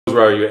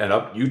where you end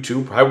up. You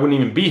two probably wouldn't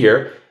even be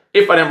here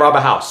if I didn't rob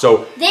a house.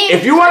 So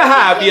if you want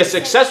to be a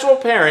successful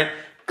parent,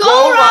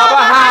 go rob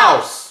a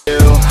house.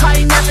 I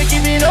ain't never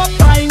giving up,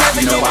 I ain't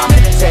never giving up.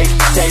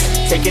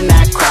 Taking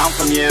that crown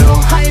from you.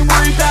 I ain't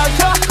worried about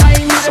you, I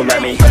ain't never. So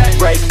let me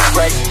break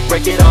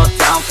it all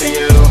down for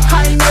you.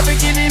 I ain't never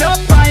giving up,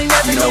 I ain't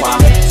never giving up.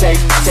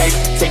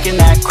 Taking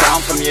that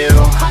crown from you.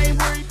 I ain't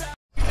worried about.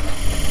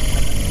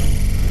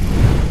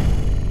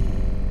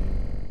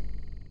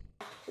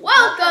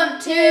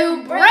 Welcome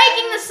to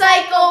Breaking the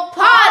Cycle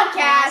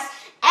podcast,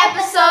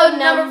 episode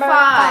number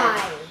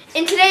 5.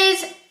 In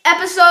today's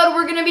episode,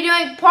 we're going to be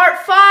doing part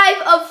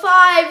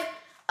 5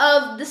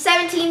 of the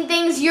 17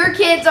 things your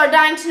kids are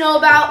dying to know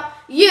about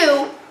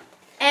you.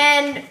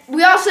 And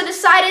we also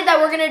decided that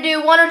we're going to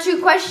do 1 or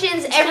 2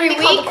 questions every week.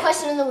 It's going to be called the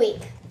question of the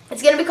week.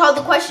 It's going to be called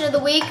the question of the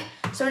week.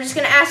 So we're just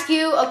going to ask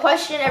you a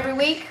question every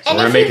week. So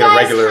we're going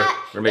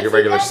to make a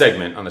regular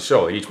segment on the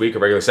show. Each week, a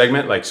regular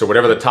segment. So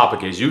whatever the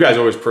topic is, you guys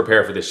always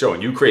prepare for this show,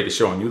 and you create the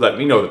show, and you let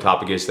me know the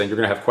topic is. Then you're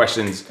going to have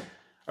questions.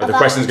 Are the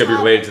questions going to be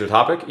related to the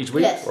topic each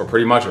week? Yes. Or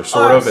pretty much, or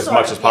sort of, as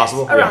much as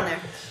possible? Around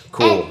there.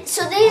 Cool. And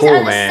so these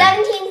are the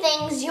 17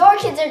 things your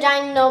kids are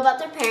dying to know about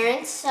their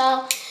parents.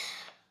 But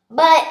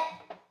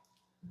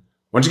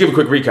why don't you give a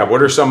quick recap?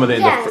 What are some of the,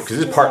 because this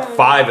is part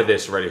 5 of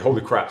this already.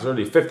 Holy crap. It's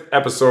already the 5th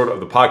episode of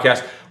the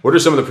podcast. What are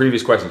some of the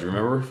previous questions?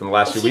 Remember from the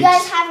last few weeks? If you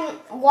guys haven't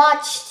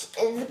watched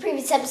the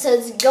previous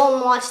episodes, go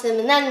and watch them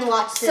and then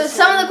watch this. So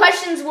some of the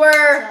questions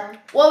were,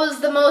 what was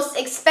the most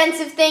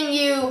expensive thing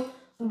you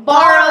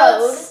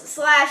borrowed /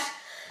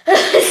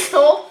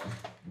 stole?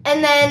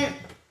 And then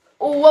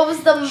what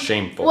was the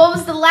shameful? What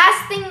was the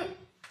last thing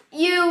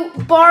you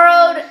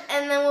borrowed,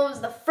 and then what was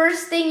the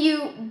first thing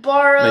you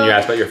borrowed? Then you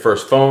asked about your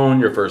first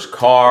phone, your first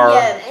car,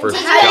 first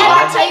job.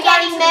 How you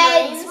got any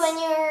meds when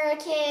you were a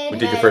kid? We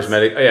did your first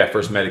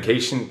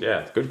medication.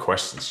 Yeah, good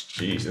questions.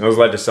 Jeez, and those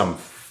led to some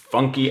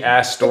funky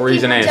ass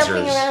stories and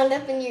answers.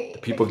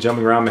 People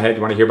jumping around my head.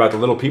 You want to hear about the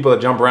little people that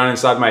jump around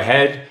inside my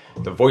head?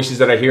 The voices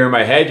that I hear in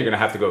my head? You're gonna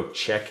have to go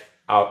check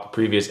out the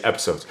previous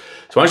episodes.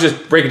 So why don't you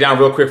just break it down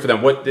real quick for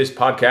them what this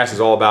podcast is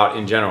all about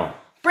in general.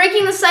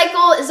 Breaking the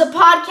Cycle is a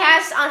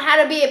podcast on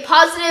how to be a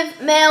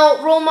positive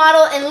male role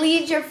model and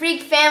lead your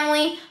freak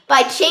family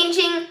by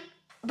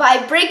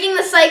breaking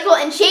the cycle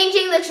and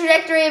changing the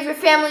trajectory of your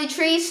family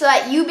tree so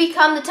that you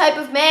become the type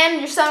of man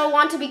your son would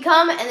want to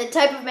become and the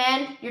type of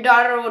man your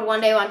daughter would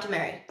one day want to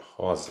marry.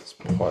 Pauses,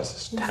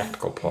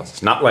 tactical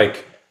pauses. Not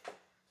like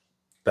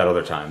that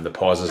other time. The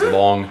pauses,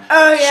 long,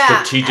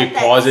 strategic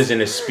pauses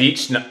in a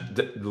speech.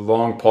 The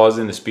long pause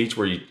in the speech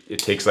where it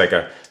takes like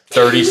a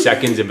 30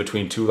 seconds in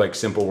between 2 like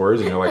simple words,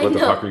 and you're like, what the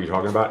fuck are you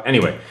talking about?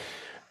 Anyway,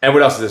 and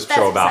what else is this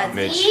show about,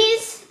 Mitch?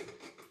 These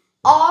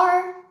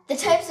are the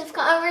types of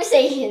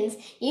conversations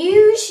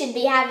you should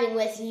be having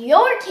with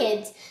your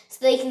kids so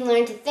they can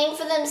learn to think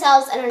for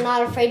themselves and are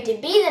not afraid to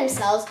be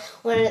themselves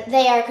when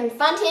they are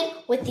confronted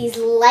with these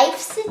life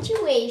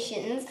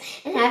situations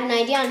and have an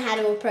idea on how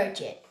to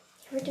approach it.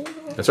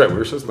 That's right, we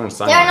were supposed to learn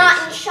sign language. They're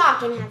not in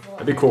shock and have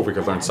That'd be cool if we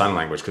could learn sign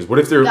language, because what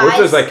if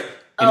there's like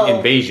an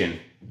invasion?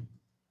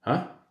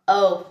 Huh?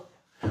 Oh.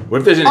 What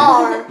if there's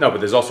but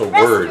there's also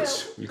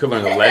words. You could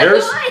learn the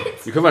letters.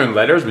 You could learn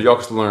letters, but you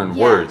also learn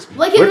words.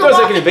 Like what if there's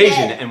like an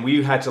invasion and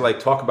we had to like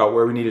talk about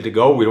where we needed to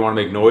go? We don't want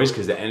to make noise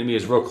because the enemy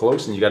is real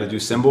close, and you got to do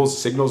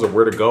signals of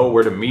where to go,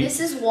 where to meet. This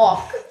is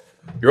walk.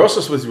 You're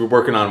also supposed to be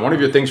working on one of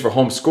your things for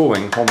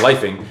homeschooling, home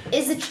lifing.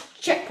 Is the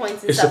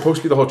checkpoints. It's supposed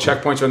to be the whole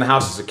checkpoints around the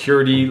house, the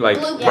security, like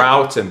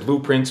routes and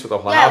blueprints for the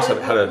whole house.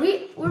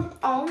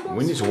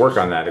 We need to work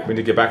on that. We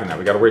need to get back on that.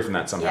 We got away from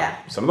that somehow. Yeah.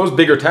 Some of those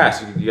bigger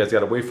tasks you guys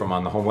got away from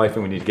on the home life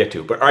thing we need to get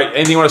to. But all right,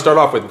 anything you want to start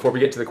off with before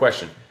we get to the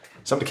question?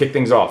 Something to kick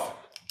things off.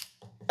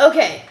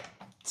 Okay,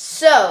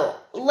 so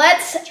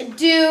let's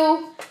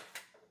do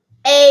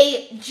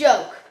a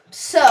joke.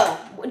 So,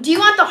 do you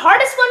want the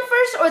hardest one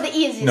first or the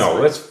easiest one?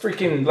 No, let's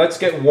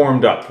get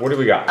warmed up. What do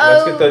we got?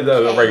 Let's get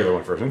the regular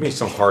one first. Maybe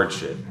some hard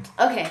shit.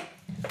 Okay.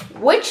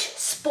 Which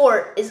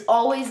sport is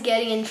always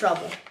getting in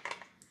trouble?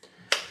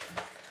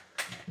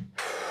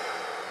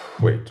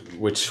 Wait,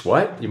 which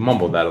what? You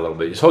mumbled that a little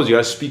bit. You told you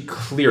gotta speak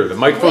clear. The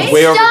microphone's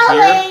way over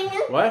here.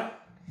 What?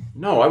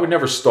 No, I would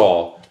never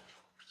stall.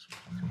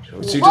 So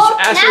you just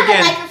ask it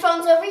again. The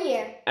microphone's over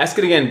here. Ask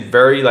it again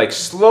very like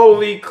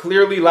slowly,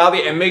 clearly,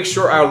 loudly, and make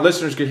sure our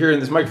listeners can hear in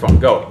this microphone.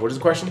 Go. What is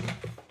the question?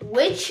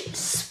 Which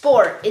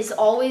sport is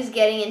always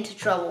getting into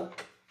trouble?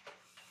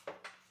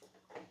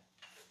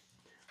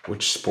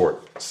 Which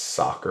sport?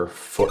 Soccer,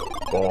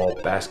 football,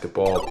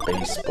 basketball,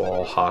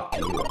 baseball,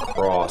 hockey,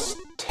 lacrosse,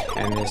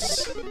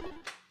 tennis,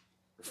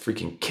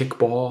 freaking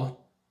kickball.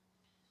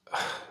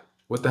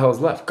 What the hell is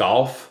left?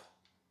 Golf,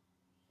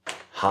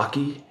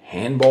 hockey,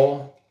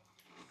 handball,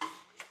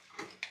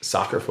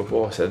 soccer,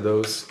 football. I said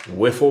those.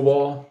 Wiffle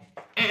ball.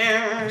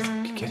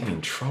 Getting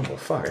in trouble.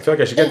 Fuck. I feel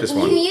like I should get this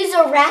one. You use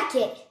a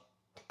racket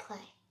to play.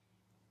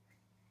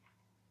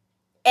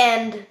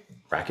 And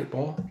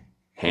racquetball?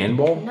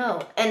 Handball?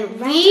 No. And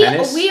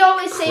tennis, we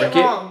always say cricket?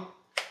 it wrong.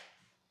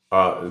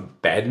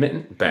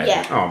 Badminton?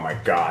 Yeah. Oh my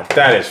god.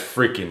 That is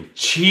freaking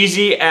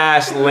cheesy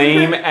ass,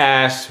 lame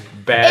ass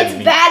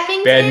badminton. It's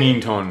badminton?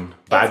 Badminton.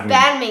 It's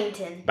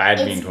badminton.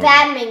 Badminton. It's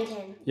badminton.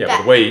 Yeah,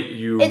 but the way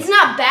you... It's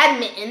not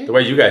badminton. The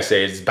way you guys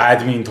say it, it's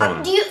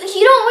badminton. You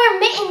don't wear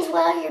mittens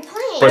while you're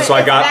playing. But so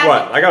I got badminton.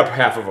 what? I got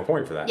half of a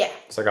point for that. Yeah.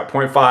 So I got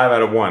 0.5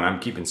 out of 1. I'm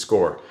keeping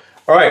score.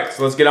 All right,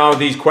 so let's get on with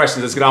these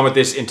questions. Let's get on with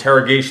this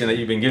interrogation that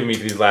you've been giving me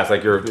for these last,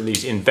 like you're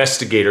these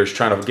investigators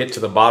trying to get to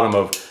the bottom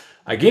of...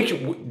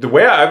 the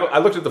way I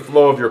looked at the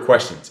flow of your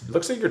questions, it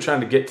looks like you're trying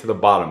to get to the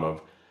bottom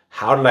of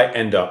how did I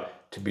end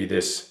up to be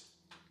this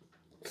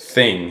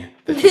thing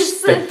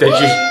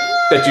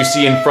that you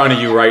see in front of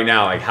you right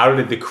now? Like, how did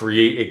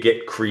it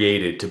get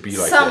created to be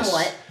like Somewhat. this?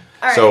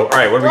 All right. So, all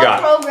right, what do we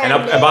got?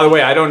 programmed And by the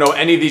way, I don't know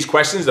any of these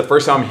questions. The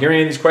first time I'm hearing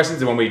any of these questions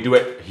is when we do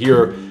it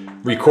here,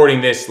 recording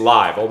this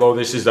live. Although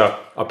this is a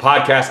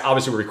podcast,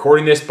 obviously we're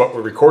recording this, but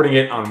we're recording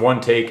it on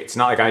one take. It's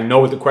not like I know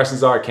what the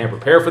questions are. I can't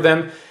prepare for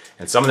them.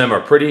 And some of them are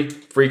pretty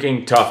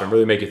freaking tough and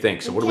really make you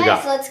think. So what do we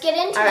got? So let's get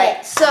into All right.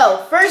 it. So,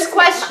 first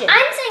question.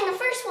 I'm saying the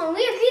first one. We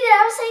agreed that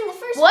I was saying the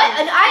first What? one.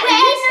 And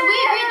we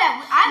agreed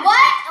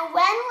that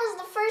When was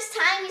the first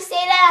time you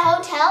stayed at a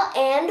hotel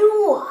and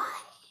why?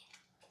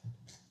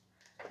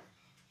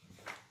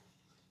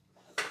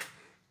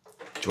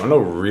 Do you want to know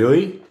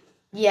really?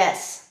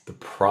 Yes.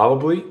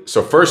 Probably.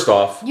 So first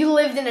off, You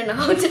lived in a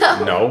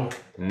hotel. no,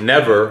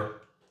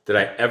 never did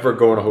I ever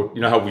go in a hotel.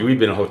 You know how we've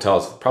been in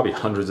hotels probably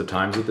hundreds of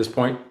times at this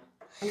point?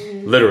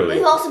 Literally.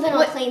 We've also been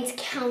on planes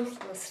countless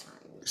times.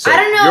 So I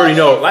don't know You already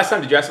know. if- Last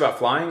time, did you ask about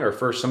flying or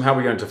first? Somehow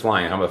we got into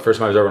flying. How about the first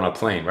time I was ever on a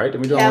plane, right?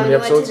 Did we do Yeah, one of we the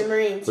went to episodes? the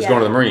Marines, Was yeah. going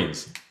to the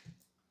Marines.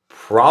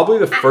 Probably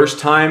the first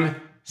time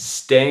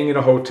staying in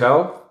a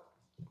hotel,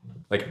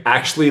 like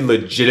actually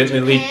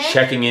legitimately Japan?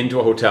 checking into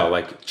a hotel,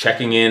 like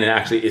checking in and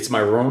actually it's my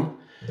room.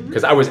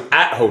 Because I was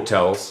at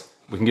hotels.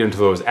 We can get into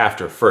those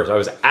after first. I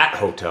was at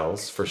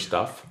hotels for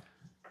stuff.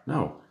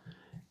 No.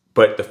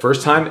 But the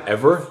first time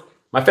ever,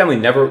 my family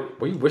never,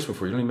 what are you whispering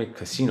for? You don't even make a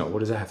casino. What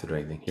does that have to do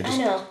with anything? You're just,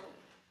 I know.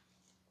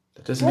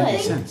 That doesn't make any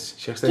What? sense.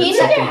 She acts Can like you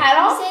that's take your something, hat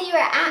You off? said you were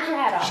at Your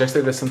hat off. she acts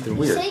like that's something You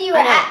weird. said you were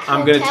I know. at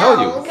I'm gonna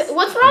tell you. hotels.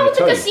 What's wrong with the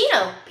tell you.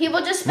 casino? People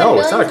just spend No,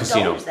 it's millions not a of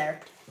casino. dollars there.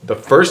 The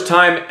first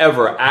time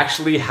ever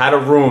actually had a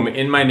room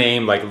in my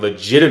name, like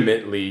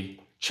legitimately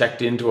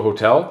checked into a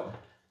hotel,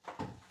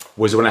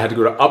 was when I had to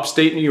go to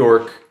upstate New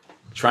York,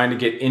 trying to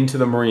get into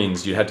the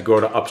Marines. You had to go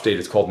to upstate.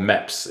 It's called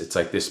MEPS. It's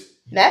like this,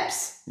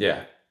 MEPS?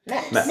 yeah,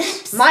 MEPS.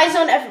 MEPS. My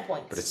zone effort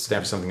points. But it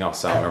stands for something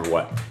else. I don't remember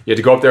what. You had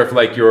to go up there for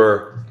like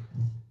your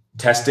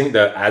testing,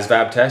 the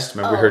ASVAB test.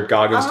 Remember we heard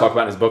Goggins talk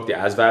about in his book, the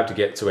ASVAB, to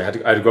get, so I had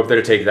to go up there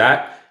to take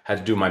that. Had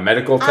to do my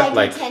medical,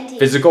 like ID10T.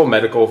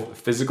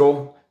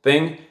 physical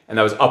thing. And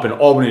that was up in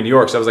Albany, New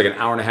York. So that was like an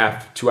hour and a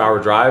half, 2 hour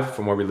drive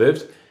from where we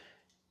lived.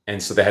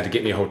 And so they had to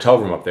get me a hotel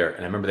room up there.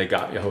 And I remember they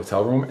got me a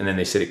hotel room. And then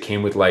they said it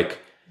came with like,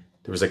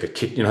 there was like a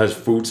kick, you know, there's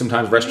food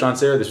sometimes,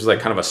 restaurants there. This was like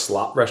kind of a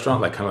slot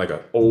restaurant, like kind of like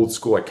an old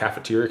school, like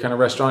cafeteria kind of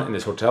restaurant in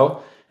this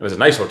hotel. It was a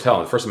nice hotel.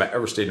 And the first time I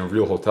ever stayed in a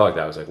real hotel like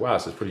that, I was like, wow,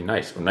 this is pretty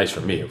nice. Well, nice for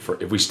me.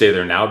 If we stay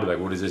there now, I'd be like,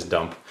 what is this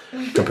dump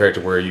compared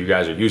to where you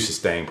guys are used to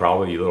staying,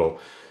 probably, you little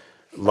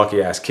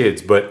lucky ass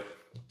kids. But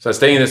so I was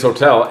staying in this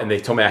hotel and they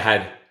told me I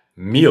had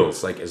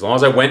meals. Like as long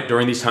as I went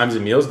during these times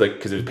of meals, like,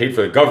 because it was paid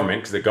for the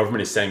government, because the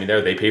government is sending me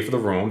there, they pay for the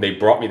room. They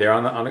brought me there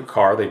on a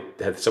car. They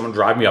had someone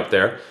drive me up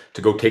there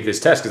to go take this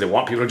test because they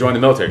want people to join the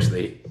military. So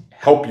they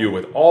help you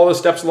with all the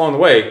steps along the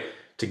way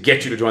to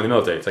get you to join the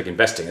military. It's like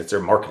investing. It's their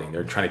marketing.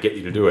 They're trying to get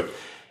you to do it.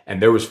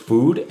 And there was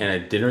food and a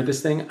dinner at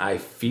this thing. I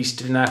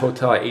feasted in that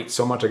hotel. I ate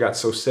so much. I got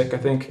so sick, I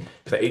think,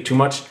 because I ate too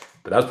much.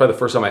 But that was probably the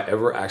first time I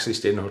ever actually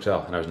stayed in a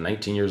hotel. And I was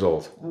 19 years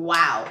old.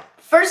 Wow.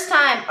 First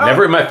time. Oh,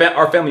 Never,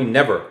 our family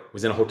never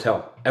was in a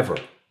hotel, ever.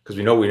 Because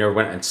we know we never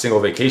went on single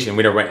vacation.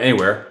 We never went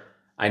anywhere.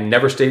 I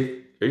never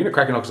stayed. You're going to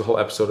crack an up the whole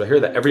episode. I hear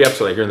that. Every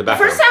episode I hear in the The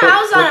background. first time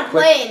I was on a Click,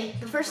 click. plane.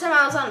 The first time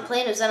I was on a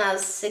plane was when I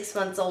was 6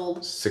 months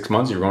old. 6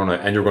 months, you're going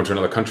to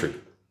another country.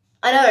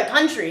 Another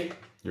country.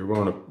 You were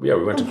going to, yeah,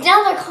 we went to,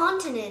 Another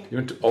continent. you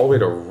went all the way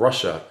to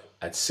Russia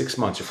at 6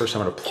 months, your first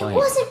time on a plane. It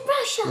wasn't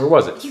Russia. Where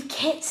was it? You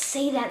can't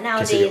say that say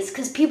nowadays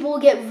because people will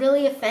get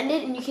really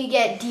offended and you can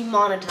get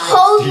demonetized.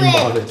 Poland.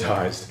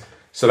 Demonetized.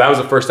 So that was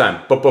the first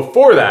time. But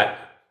before that,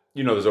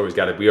 you know,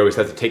 we always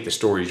have to take the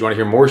stories. You want to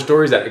hear more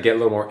stories that get a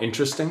little more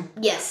interesting?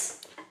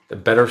 Yes. The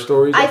better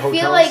stories I of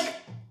hotels?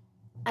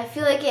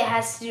 feel like it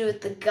has to do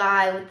with the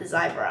guy with his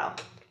eyebrow.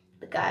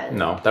 The guy.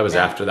 No, that was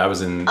after. That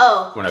was in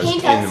Oh. when I was Can you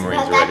in tell the us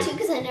Marines about that already. too?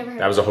 Because I never heard.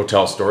 That was a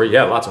hotel story.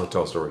 Yeah, lots of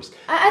hotel stories.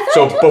 I thought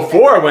So I told you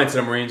before I went to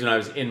the Marines, when I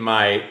was in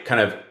my kind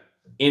of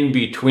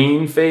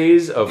in-between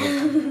phase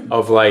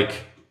of like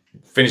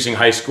finishing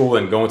high school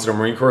and going to the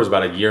Marine Corps, it was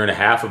about a year and a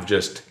half of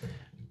just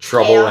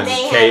trouble and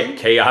Mayhem.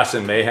 chaos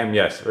and mayhem.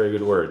 Yes, very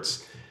good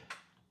words.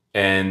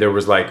 And there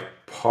was like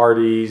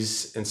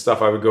parties and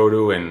stuff I would go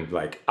to and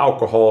like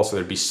alcohol. So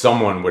there'd be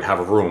someone would have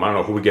a room. I don't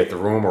know who would get the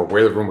room or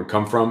where the room would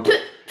come from.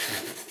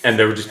 And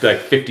there would just be like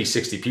 50,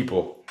 60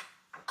 people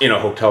in a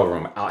hotel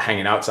room,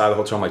 hanging outside the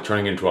hotel room, like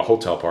turning it into a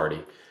hotel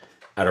party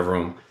at a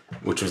room.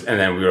 and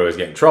then we would always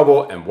get in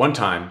trouble. And one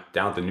time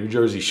down at the New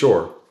Jersey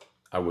shore,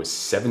 I was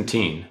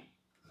 17,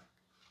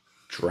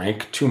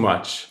 drank too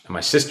much, and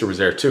my sister was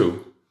there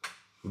too.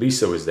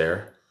 Lisa was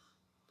there.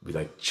 We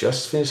like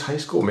just finished high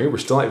school. Maybe we're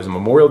still, it was a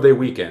Memorial Day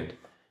weekend.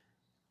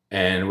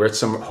 And we're at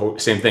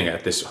same thing,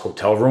 at this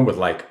hotel room with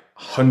like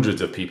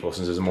hundreds of people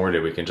since it was Memorial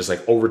Day weekend, just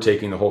like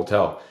overtaking the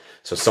hotel.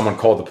 So someone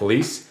called the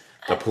police.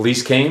 The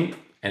police came,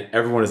 and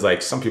everyone is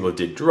like, some people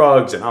did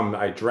drugs, and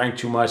I drank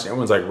too much. And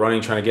everyone's like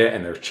running, trying to get it,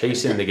 and they're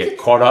chasing, and they get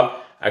caught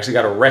up. I actually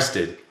got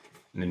arrested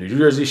in the New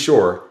Jersey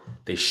shore.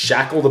 They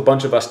shackled a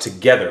bunch of us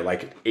together,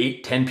 like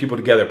 8, 10 people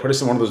together, put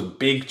us in one of those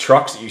big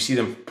trucks that you see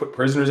them put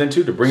prisoners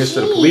into to bring us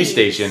to the police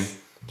station.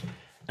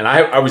 And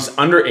I was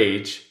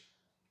underage,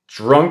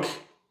 drunk,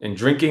 and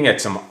drinking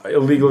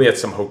illegally at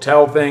some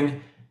hotel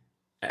thing.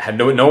 I had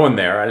no one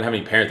there. I didn't have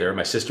any parent there.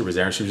 My sister was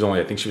there, and she was only,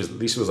 I think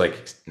Lisa was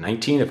like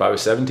 19 if I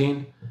was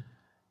 17.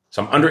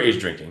 So I'm underage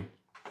drinking,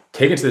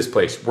 taken to this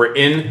place.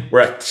 We're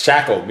at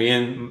shackled, me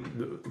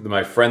and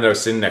my friend that I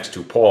was sitting next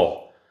to,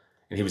 Paul,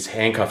 and he was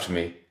handcuffed to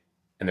me,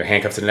 and they're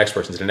handcuffed to the next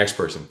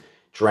person,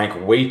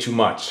 drank way too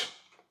much.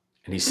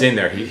 And he's sitting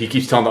there. He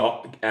keeps trying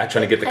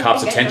to get the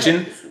cops'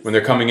 attention when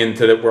they're coming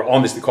into we're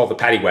on this, they call it the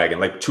paddy wagon,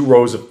 like 2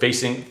 rows of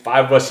facing,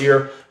 5 of us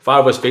here, 5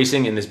 of us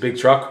facing in this big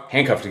truck,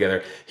 handcuffed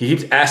together. He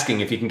keeps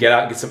asking if he can get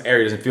out and get some air.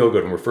 He doesn't feel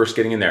good when we're first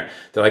getting in there.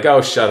 They're like,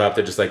 oh, shut up.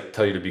 They're just like,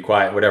 tell you to be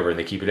quiet, whatever. And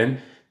they keep it in.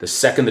 The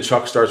second the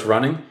truck starts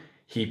running,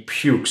 he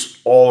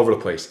pukes all over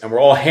the place. And we're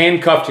all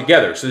handcuffed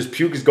together. So this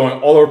puke is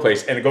going all over the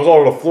place, and it goes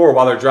all over the floor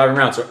while they're driving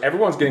around. So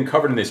everyone's getting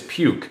covered in this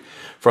puke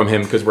from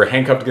him because we're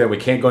handcuffed together. We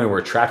can't go anywhere.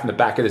 We're trapped in the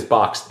back of this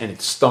box, and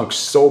it stunk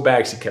so bad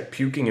because he kept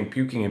puking and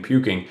puking and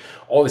puking.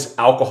 All this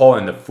alcohol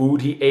and the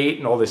food he ate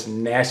and all this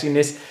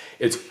nastiness,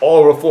 it's all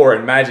over the floor.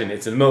 And imagine,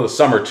 it's in the middle of the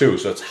summer too,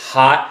 so it's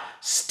hot,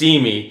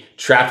 steamy,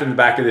 trapped in the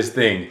back of this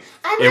thing.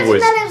 I imagine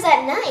that it was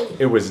at night.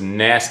 It was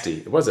nasty.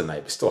 It was at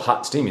night, but still hot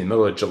and steamy in the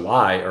middle of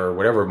July or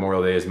whatever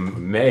Memorial Day is,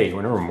 May,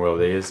 whenever Memorial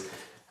Day is.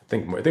 I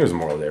think it was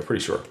Memorial Day, I'm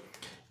pretty sure.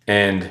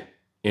 And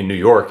in New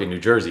York, in New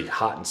Jersey,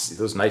 hot, and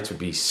those nights would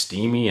be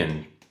steamy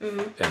and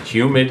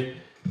humid.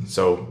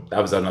 So that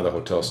was another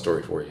hotel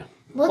story for you.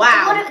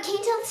 Wow. Can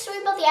you tell the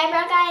story about the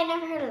eyebrow guy? I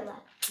never heard of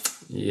that.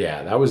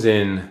 Yeah, that was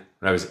when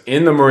I was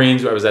in the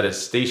Marines. I was at a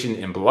station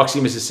in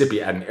Biloxi,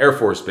 Mississippi at an Air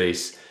Force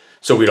base.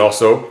 So we'd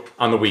also,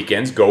 on the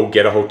weekends, go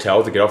get a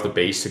hotel to get off the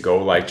base to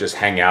go like just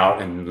hang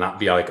out and not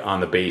be like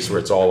on the base where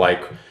it's all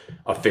like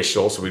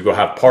official. So we'd go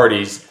have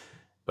parties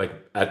like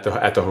at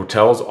the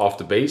hotels off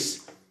the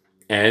base.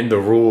 And the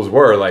rules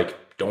were like,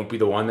 don't be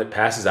the one that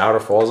passes out or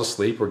falls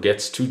asleep or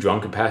gets too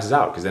drunk and passes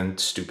out, because then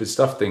stupid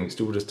stuff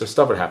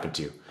would happen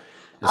to you.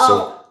 And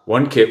so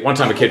one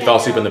time a kid fell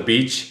asleep on the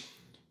beach.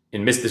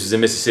 This was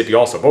in Mississippi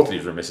also. Both of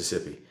these were in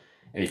Mississippi.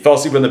 And he fell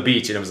asleep on the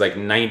beach, and it was like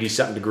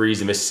 90-something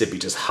degrees in Mississippi,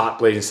 just hot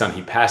blazing sun.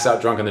 He passed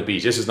out drunk on the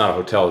beach. This was not a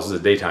hotel. This was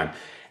a daytime.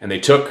 And they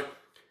took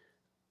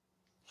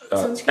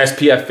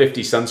SPF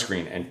 50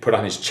 sunscreen and put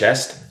on his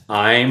chest,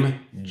 I'm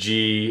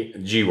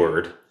G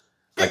word.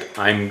 Like,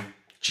 I'm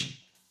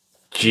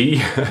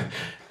G.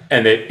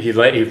 And he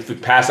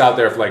passed out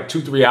there for like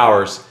 2-3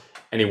 hours,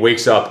 and he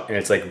wakes up, and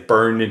it's like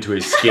burned into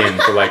his skin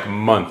for like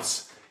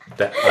months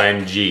that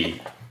I'm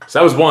G. So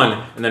that was one.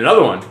 And then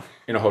another one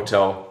in a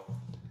hotel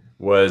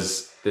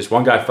was this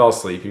one guy fell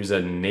asleep. He was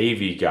a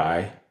Navy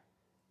guy,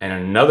 and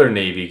another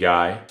Navy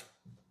guy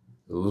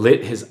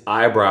lit his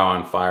eyebrow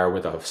on fire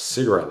with a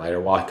cigarette lighter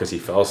because he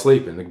fell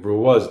asleep. And the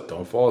rule was,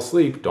 don't fall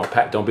asleep.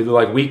 Don't be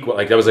like weak.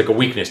 Like that was like a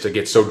weakness to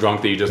get so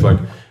drunk that you just like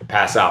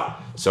pass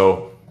out.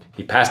 So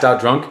he passed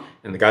out drunk,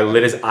 and the guy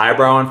lit his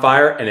eyebrow on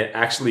fire, and it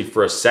actually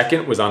for a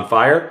second was on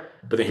fire.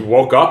 But then he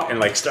woke up and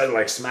like started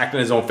like smacking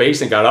his own face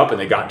and got up, and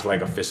they got into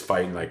like a fist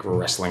fight and like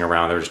wrestling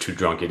around. They were just two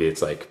drunk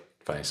idiots like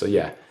fighting. So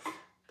yeah,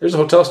 there's a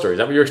hotel story. Is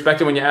that what you were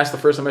expecting when you asked the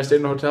first time I stayed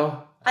in a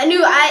hotel? I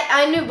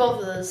knew both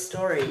of those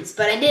stories,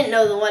 but I didn't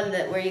know the one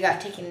where you got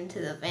taken into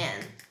the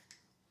van.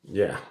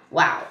 Yeah.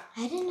 Wow.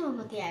 I didn't know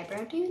about the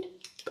eyebrow dude.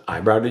 The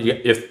eyebrow dude?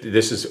 If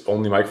this is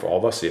only mic for all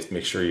of us, so you have to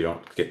make sure you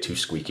don't get too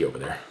squeaky over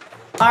there.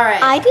 All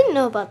right. I didn't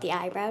know about the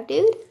eyebrow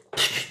dude.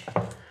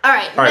 All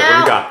right, now, what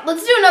do we got?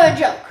 Let's do another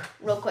joke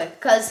real quick,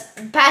 because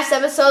past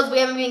episodes we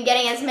haven't been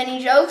getting as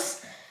many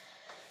jokes.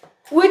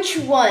 Which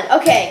one?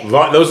 Okay.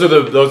 Those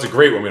are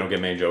great when we don't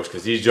get many jokes,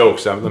 because these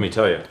jokes, let me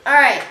tell you. All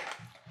right.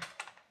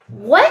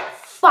 What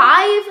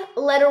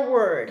 5-letter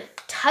word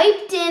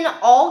typed in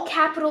all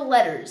capital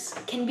letters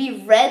can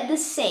be read the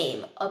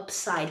same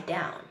upside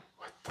down?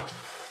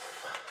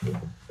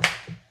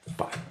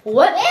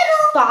 What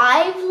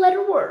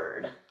 5-letter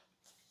word?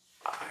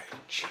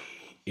 I-G.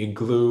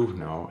 Igloo?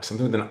 No.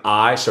 Something with an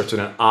I. Starts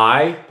with an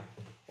I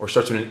or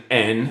starts with an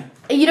N.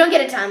 You don't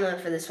get a time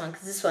limit for this one,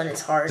 because this one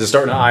is hard. Does it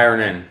start with an I or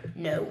an N?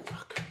 No.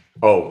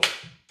 O.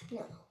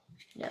 No.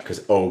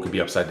 Because O could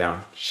be upside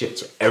down. Shit.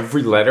 So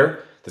every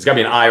letter, there's got to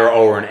be an I or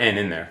O or an N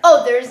in there.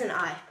 Oh, there is an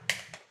I.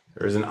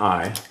 There is an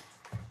I.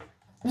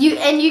 You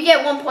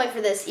get 1 point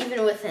for this,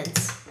 even with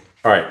hints.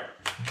 All right.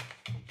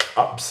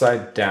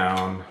 Upside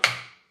down.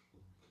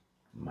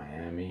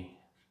 Miami.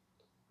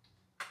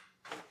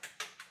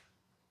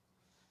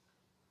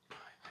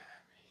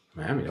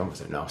 Miami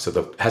almost no.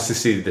 So has to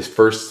see the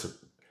first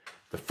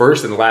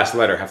and the last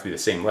letter have to be the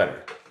same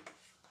letter.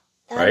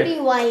 That Right? would be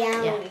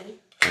Wyoming.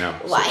 I know.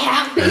 Why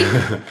have we?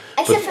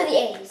 Except for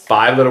the A's.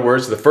 5-letter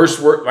words. So the first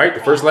word, right?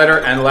 The first letter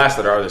and the last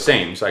letter are the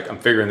same. So I'm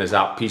figuring this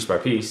out piece by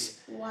piece.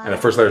 And the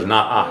first letter is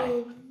not I.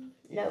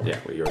 No. Yeah,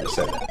 well, you already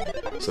said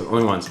that. So the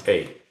only one's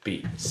A,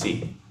 B,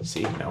 C,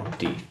 C, no,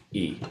 D,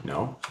 E,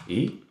 no,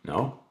 E,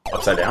 no.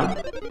 Upside down?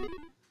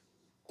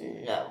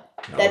 No.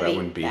 No, That'd that be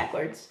wouldn't be.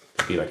 backwards.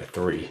 It'd be like a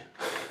 3.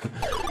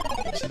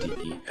 C, D,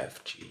 E,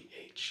 F, G,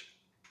 H.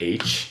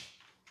 H,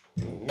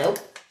 Nope.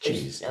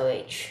 Jeez. There's no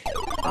H.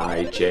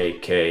 I, J,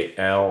 K,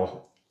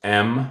 L,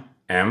 M,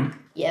 M,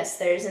 Yes,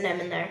 there's an M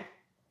in there.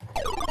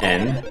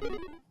 N,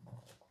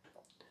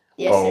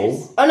 Yes, O.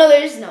 there's. Oh no,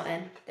 there's no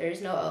N.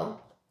 There's no O.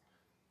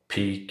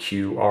 P,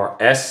 Q, R,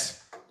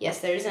 S, Yes,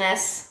 there's an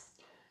S.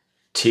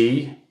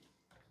 T.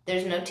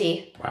 There's no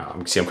T. Wow,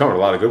 I'm coming with a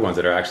lot of good ones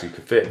that are actually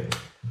could fit.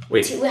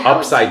 Wait, T, how would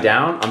upside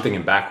down? I'm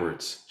thinking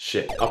backwards.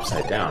 Shit,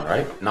 upside down,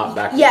 right? Not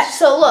backwards. Yeah.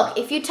 So look,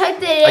 if you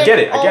typed it in, I get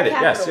it, I all get it.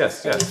 Yes, capitals,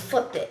 yes, and yes. you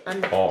flipped it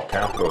under. All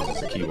capitals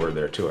is the key word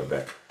there too, I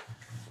bet.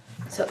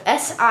 So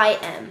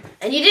S-I-M,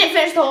 and you didn't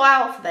finish the whole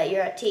alphabet.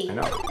 You're at T. I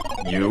know.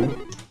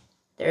 U,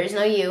 There is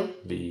no U.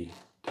 V,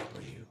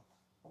 W.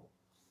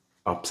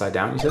 Upside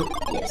down, you said?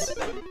 Yes.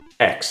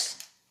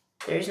 X.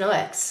 There is no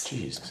X.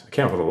 Jesus, I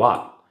came up with a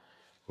lot.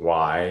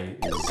 Y,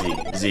 Z,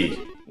 Z.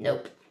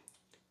 Nope.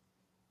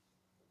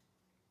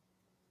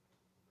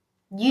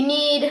 You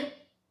need.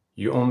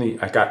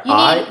 I got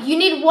I. You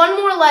need one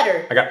more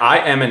letter. I got I,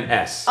 M, and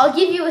S. I'll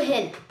give you a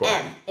hint. What?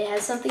 M. It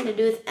has something to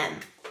do with M.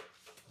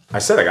 I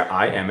said I got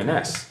I, M, and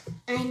S.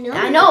 I know.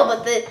 I know,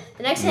 but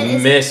the next hint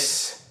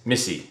is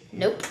Missy.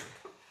 nope.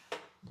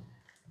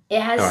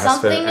 It has No, it has to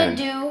something to end.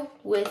 do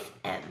with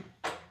M.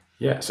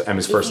 Yeah, so M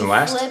is If first you and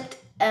last. flipped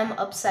M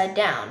upside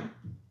down.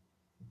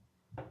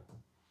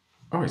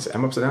 Oh, wait, so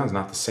M upside down is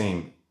not the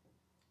same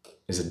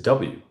as a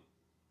W.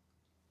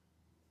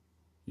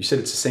 You said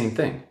it's the same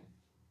thing.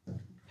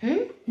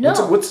 No.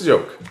 What's the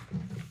joke?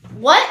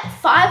 What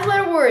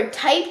 5-letter word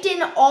typed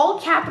in all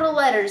capital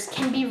letters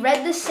can be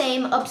read the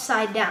same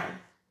upside down?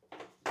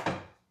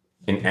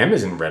 And M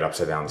isn't read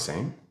upside down the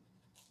same.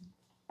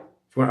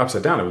 If you went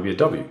upside down, it would be a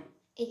W.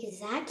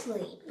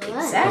 Exactly.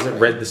 Why is it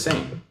read the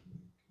same?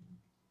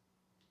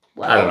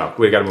 Well, I don't know.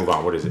 We gotta move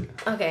on. What is it?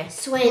 Okay.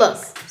 Swims. Look,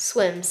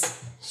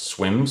 swims.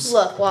 Swims?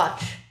 Look,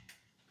 watch.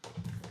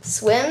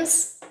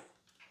 Swims.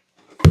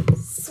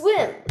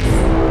 Swim.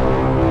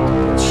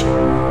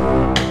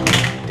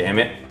 Damn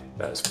it.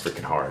 That is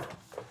freaking hard.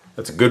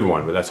 That's a good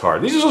one, but that's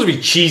hard. These are supposed to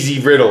be cheesy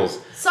riddles.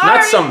 Sorry.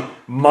 Not some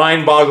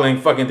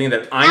mind-boggling fucking thing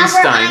that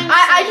Einstein...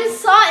 I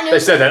just saw it and it They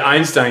was said that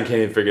Einstein can't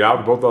even figure it out.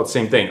 We both thought the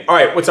same thing. All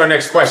right, what's our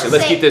next question?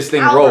 Let's keep this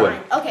thing rolling.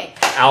 Okay.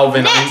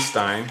 Alvin Next.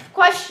 Einstein.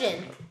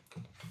 Question.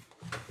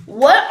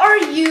 What are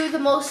you the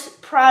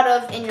most proud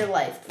of in your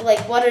life? Like,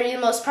 what are you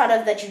most proud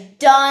of that you've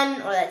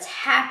done or that's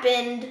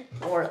happened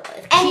or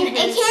And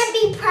achievements? I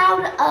can't be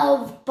proud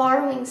of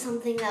borrowing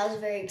something that was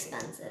very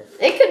expensive.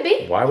 It could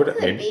be. Why would it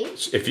Could maybe? be.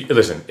 If you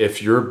listen,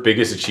 if your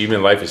biggest achievement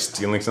in life is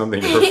stealing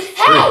something, you're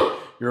Hey!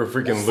 you're a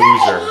freaking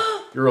loser.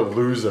 You're a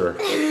loser.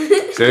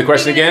 Say the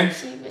question again.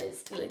 Achievement is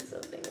stealing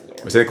something in your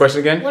life. Say the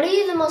question again. What are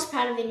you the most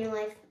proud of in your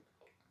life?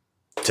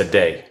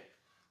 Today.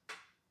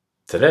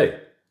 Today.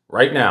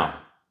 Right now.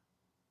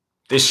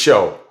 This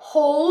show.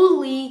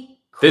 Holy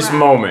crap. This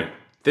moment.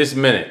 This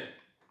minute.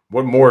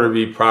 What more to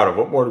be proud of?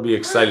 What more to be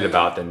excited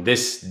about than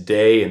this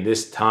day and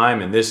this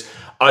time and this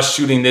us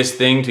shooting this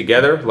thing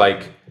together?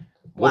 Like,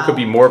 what Wow. could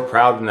be more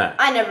proud than that?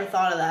 I never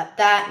thought of that.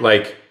 That.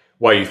 Like,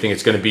 why you think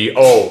it's going to be?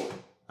 Oh,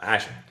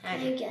 actually, I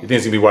you guess. think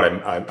it's gonna be what?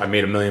 I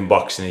made $1 million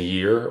in a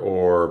year,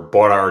 or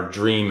bought our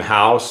dream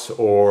house,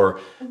 or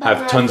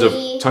have tons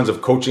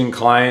of coaching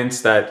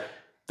clients that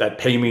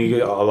pay me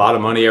a lot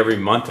of money every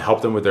month to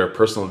help them with their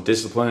personal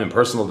discipline and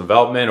personal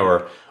development,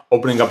 or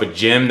opening up a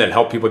gym that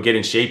help people get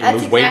in shape and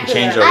That's lose weight and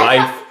exactly change right. their I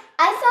life.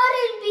 thought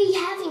it'd be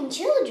having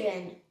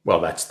children. Well,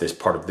 that's this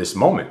part of this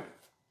moment.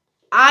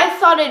 I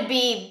thought it'd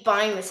be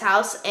buying this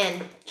house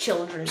and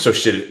children. So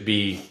should it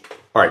be,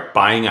 all right,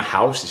 buying a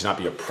house should not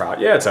be a proud,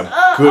 yeah, it's a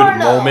or good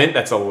no. moment.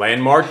 That's a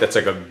landmark. That's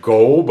like a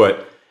goal.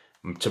 But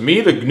to me,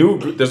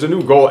 there's a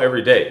new goal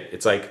every day.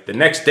 It's like the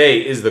next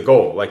day is the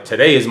goal. Like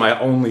today is my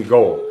only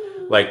goal.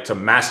 Like to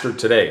master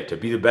today, to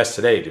be the best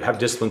today, to have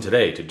discipline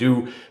today,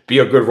 be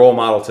a good role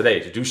model today,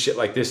 to do shit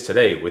like this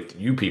today with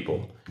you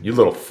people, you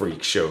little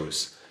freak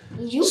shows.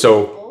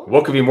 So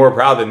what could be more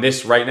proud than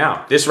this right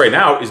now? This right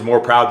now is more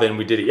proud than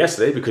we did it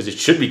yesterday because it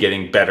should be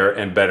getting better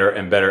and better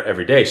and better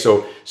every day.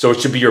 So it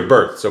should be your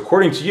birth. So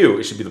according to you,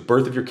 it should be the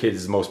birth of your kids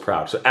is most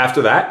proud. So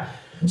after that,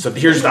 so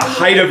here's the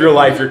height of your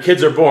life. Your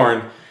kids are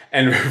born.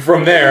 And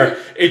from there,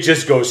 it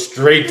just goes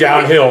straight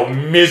downhill.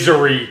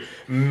 Misery,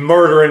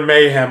 murder, and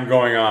mayhem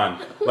going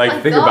on. Like,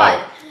 my think God. about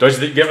it. Don't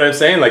you get what I'm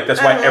saying? Like,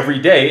 that's why every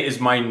day is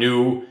my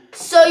new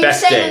So you're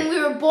best saying day. when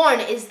we were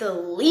born is the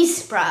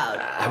least proud.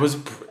 I was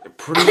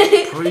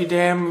pretty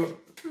damn.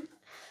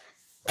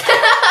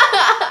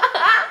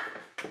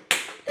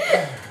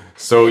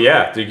 So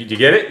yeah, do you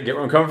get it? Get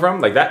where I'm coming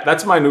from? Like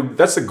that's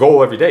the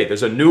goal every day.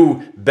 There's a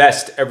new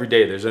best every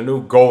day. There's a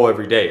new goal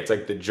every day. It's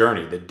like the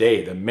journey, the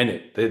day, the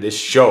minute, this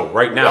show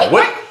right now.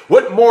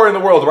 What more in the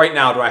world right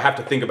now do I have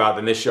to think about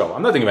than this show?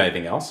 I'm not thinking about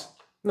anything else.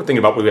 I'm not thinking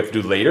about what we have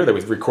to do later, that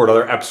we record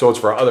other episodes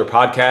for our other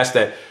podcasts,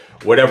 that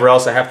whatever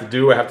else I have to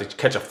do. I have to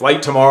catch a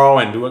flight tomorrow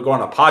and go on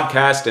a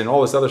podcast and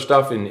all this other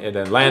stuff in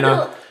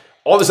Atlanta.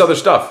 All this other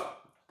stuff.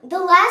 The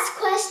last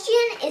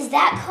question is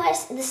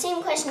the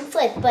same question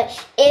flipped,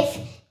 but if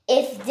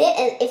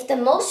the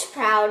most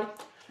proud.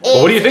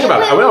 Well, what do you think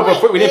about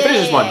it? We didn't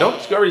finish this one.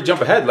 Don't already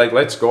jump ahead. Like,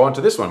 let's go on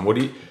to this one. What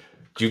do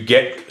you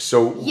get?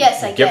 So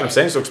yes, I get what I'm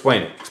saying. So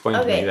explain it. Explain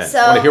it to me then. So,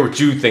 I want to hear what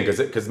you think,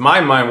 because my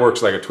mind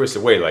works like a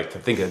twisted way. Like to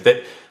think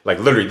that, like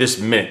literally this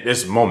minute,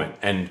 this moment,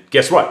 and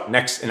guess what?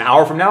 An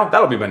hour from now,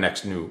 that'll be my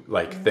next new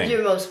thing.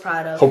 You're most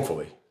proud of.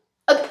 Hopefully.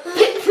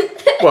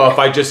 Well, if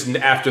I just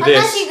after this.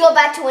 Unless you go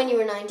back to when you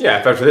were 19. Yeah,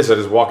 if after this I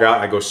just walk out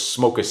and I go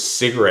smoke a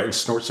cigarette and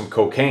snort some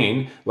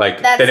cocaine,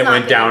 then it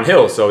went not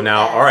downhill. So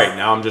now, all right,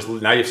 now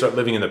you start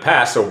living in the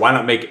past. So why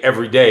not make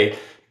every day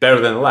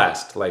better than the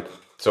last?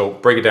 So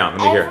break it down.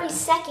 Let me hear. Every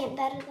second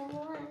better than the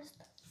last.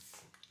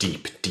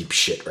 Deep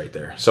shit right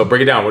there. So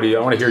break it down. I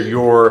want to hear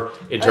your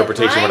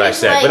interpretation of what I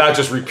said, without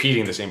just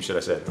repeating the same shit I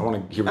said. I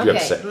want to hear what you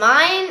have to say.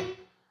 Mine,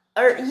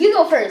 or you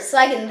go first so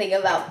I can think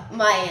about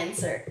my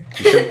answer.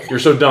 You're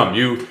so dumb.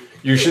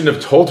 You shouldn't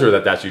have told her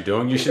that that's you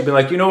doing. You should have been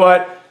like, you know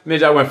what?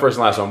 Midge, I went first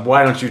and last one.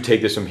 Why don't you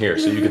take this from here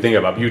so you can think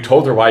about it? You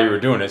told her why you were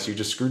doing it, so you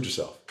just screwed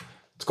yourself.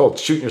 It's called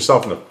shooting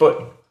yourself in the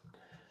foot.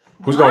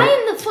 Who's going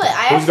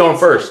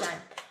first?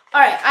 All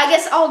right, I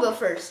guess I'll go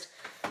first.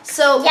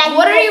 So,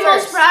 what are you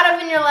most proud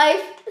of in your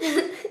life?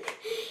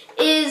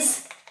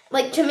 Is,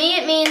 to me,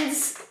 it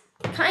means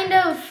kind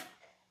of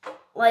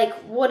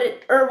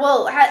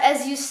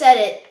as you said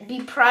it,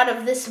 be proud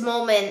of this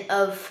moment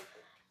of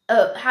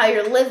how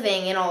you're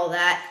living and all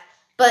that.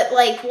 But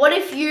what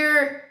if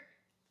you're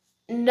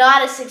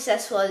not as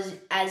successful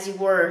as you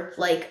were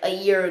a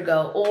year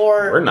ago,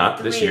 or we're not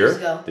 3 this years year.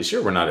 ago? This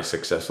year we're not as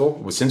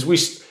successful since we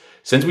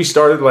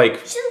started. You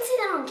shouldn't say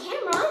that on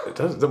camera. It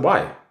does.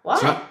 Why? Why?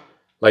 It's not,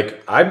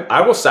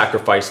 I will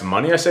sacrifice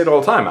money. I say it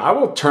all the time. I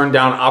will turn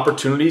down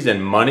opportunities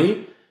and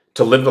money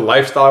to live the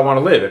lifestyle I want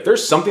to live. If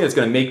there's something that's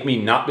going to make me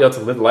not be able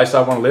to live the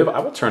lifestyle I want to live, I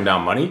will turn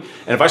down money.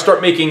 And if I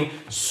start making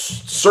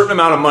certain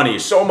amount of money,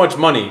 so much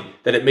money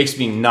that it makes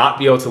me not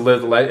be able to live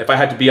the life, if I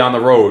had to be on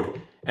the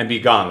road and be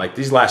gone,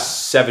 these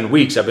last 7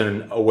 weeks, I've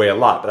been away a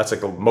lot, but that's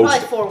the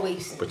most. Probably 4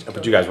 weeks.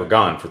 But you guys were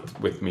gone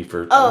with me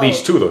for at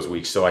least 2 of those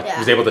weeks, so I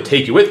was able to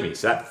take you with me.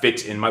 So that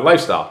fits in my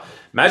lifestyle.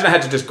 Imagine I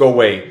had to just go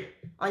away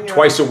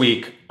twice a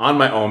week on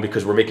my own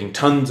because we're making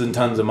tons and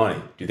tons of money.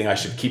 Do you think I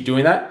should keep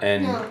doing that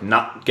and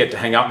not get to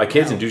hang out with my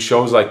kids and do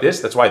shows like this?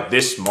 That's why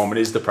this moment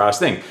is the proudest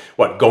thing.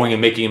 What, going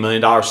and making $1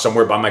 million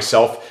somewhere by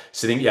myself,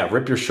 sitting? Yeah,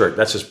 rip your shirt.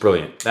 That's just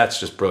brilliant. That's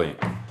just brilliant.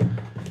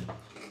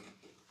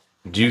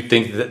 Do you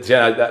think that?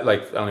 Yeah, I don't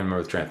even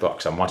remember the train of thought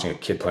because I'm watching a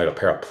kid play with a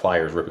pair of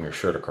pliers ripping her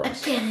shirt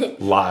across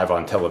live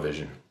on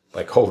television.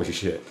 Holy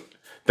shit!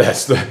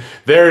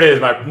 There it is.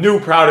 My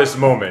new proudest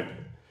moment.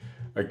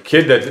 A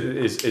kid that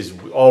is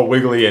all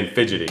wiggly and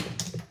fidgety.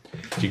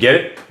 Do you get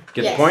it?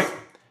 Get the point?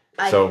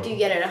 I do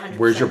get it 100%.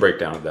 Where's your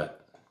breakdown of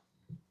that?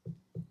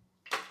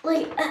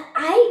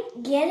 I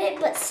get it,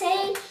 but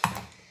say,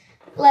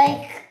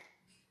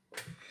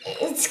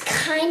 it's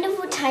kind of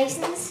what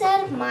Tyson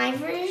said, my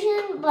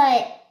version,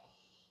 but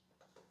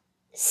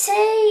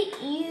say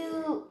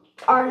you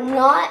are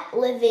not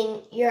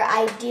living your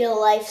ideal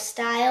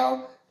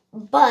lifestyle,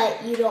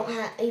 but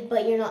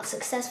you're not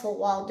successful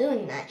while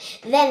doing that.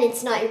 Then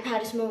it's not your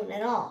proudest moment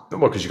at all. Well,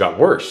 because you got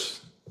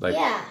worse.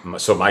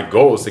 So my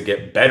goal is to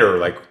get better,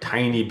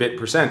 tiny bit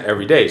 %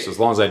 every day. So as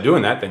long as I'm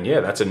doing that, then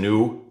that's a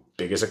new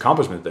biggest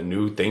accomplishment, the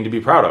new thing to be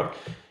proud of.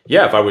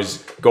 Yeah, if I was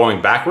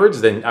going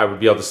backwards, then I would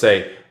be able to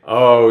say,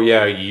 oh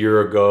yeah, a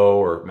year ago,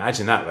 or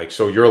imagine that.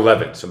 So you're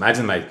 11. So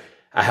imagine we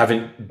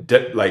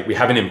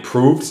haven't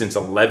improved since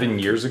 11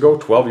 years ago,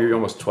 12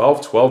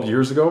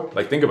 years ago.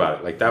 Think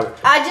about it. That.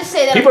 I just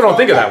say that. People don't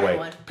think of that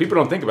way. People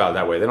don't think about it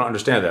that way. They don't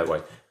understand it that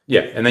way.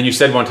 Yeah, and then you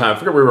said one time, I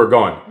forget where we were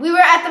going. We were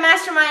at the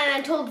mastermind and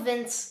I told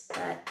Vince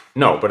that.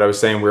 No, but I was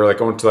saying we were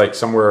going to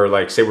somewhere,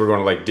 say we were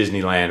going to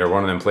Disneyland or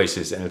one of them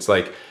places, and it's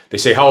they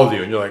say, how old are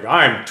you? And you're like,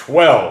 I'm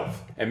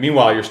 12. And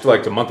meanwhile, you're still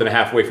a month and a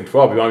half away from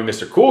 12. You want to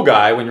be Mr. Cool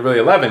Guy when you're really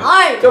 11.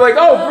 They're like,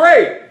 oh,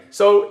 great.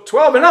 So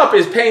 12 and up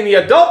is paying the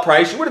adult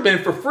price. You would have been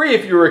for free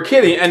if you were a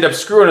kid and you end up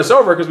screwing us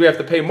over because we have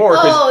to pay more.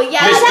 Oh, yeah.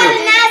 That was at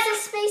NASA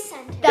Space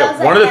Center.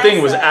 Yeah, one of the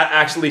things was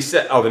actually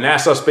set. Oh, the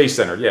NASA Space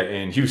Center. Yeah,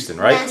 in Houston,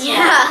 right? NASA.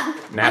 Yeah.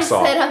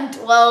 NASA. I said I'm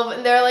 12,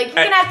 and they're like, you're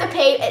going to have to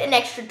pay an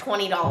extra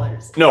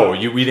 $20. No,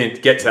 we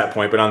didn't get to that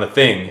point, but on the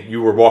thing,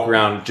 you were walking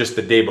around just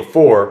the day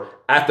before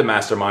at the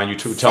mastermind. You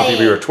tell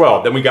people you were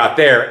 12. Then we got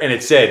there, and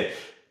it said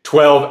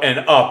 12 and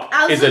up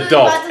is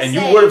adult. And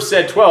you would have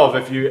said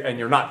 12 and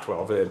you're not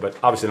 12, but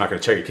obviously not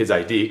going to check your kid's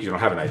ID because you don't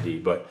have an ID.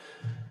 But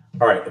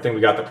all right, I think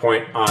we got the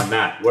point on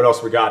that. What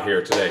else we got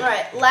here today? All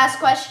right, last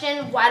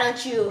question. Why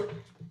don't you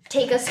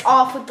take us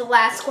off with the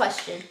last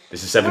question.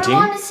 This is We're 17?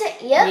 on to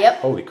yep. Yep.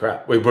 Holy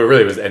crap. Wait, but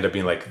really it was end up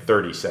being like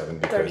 37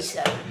 because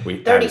 37.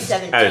 we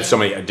 37. added so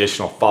many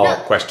additional follow-up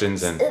No.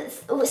 questions and It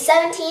was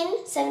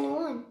 17,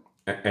 71.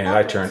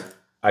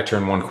 I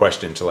turned one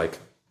question to like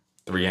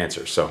 3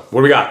 answers. So what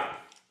do we got?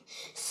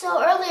 So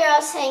earlier I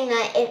was saying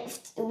that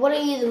what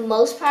are you the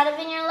most proud of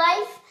in your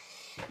life?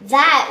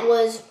 That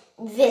was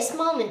this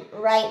moment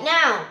right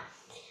now.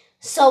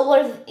 So what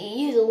are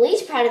you the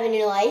least proud of in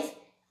your life?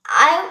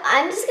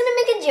 I'm just gonna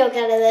make a joke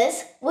out of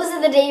this. Was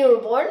it the day you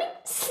were born?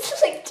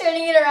 Like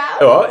turning it around?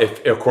 Well,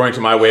 if according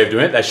to my way of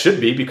doing it, that should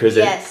be because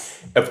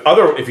Yes.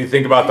 if you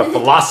think about the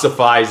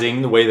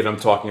philosophizing, the way that I'm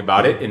talking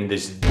about it in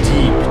this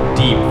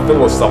deep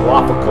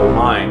philosophical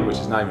mind, which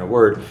is not even a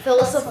word,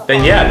 Philosophical.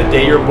 then yeah, the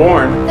day you're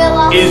born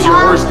Philosoph- is your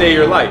worst day of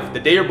your life. The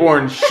day you're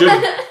born should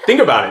think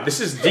about it. This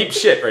is deep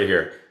shit right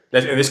here.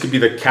 And this could be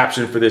the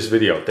caption for this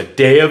video. The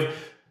day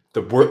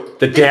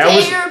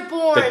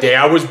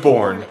I was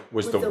born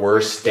was the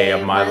worst day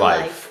of my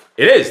life.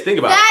 It is. Think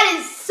about it. That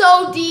is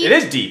so deep. It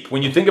is deep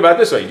when you think about it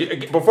this way.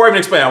 Before I even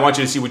explain, I want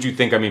you to see what you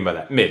think I mean by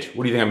that. Midge,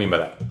 what do you think I mean by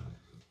that?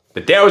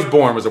 The day I was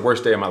born was the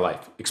worst day of my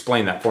life.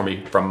 Explain that for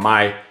me from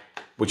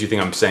what you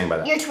think I'm saying by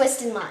that. Your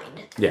twisted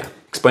mind. Yeah.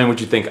 Explain what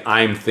you think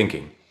I'm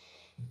thinking.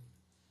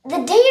 The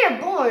day you're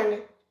born,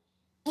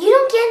 you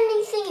don't get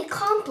anything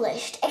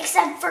accomplished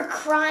except for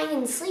crying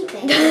and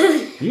sleeping.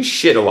 You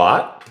shit a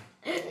lot,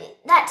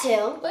 That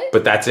too.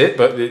 but that's it.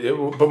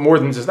 But more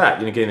than just that,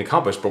 you didn't get anything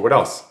accomplished. But what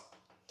else?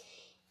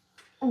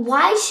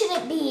 Why should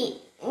it be,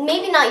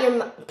 maybe not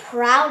your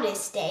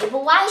proudest day,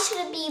 but why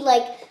should it be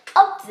like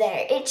up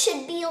there? It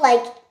should be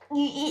like,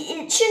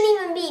 it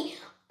shouldn't even be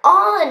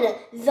on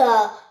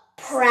the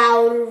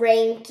proud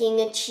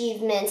ranking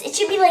achievements. It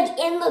should be like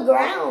in the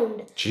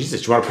ground.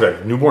 Jesus, you want to put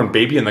a newborn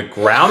baby in the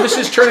ground? This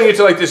is turning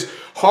into like this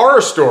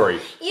horror story.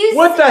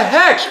 What the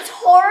heck? It's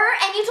horror,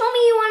 and you told me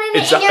you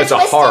wanted it in your It's a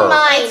twisted horror.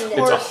 mind.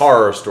 It's a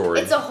horror story.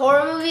 It's a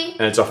horror movie.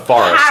 And it's a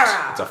forest.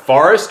 Horror. It's a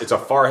forest. It's a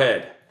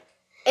forehead.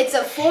 It's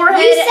a forehead.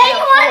 You said and you a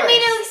wanted me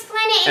to forest.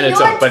 explain it in And it's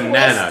your a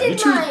banana. twisted You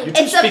two- mind. you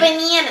two- It's a speak-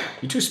 banana.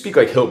 You two speak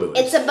like hillbillies.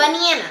 It's a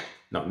banana.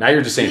 No, now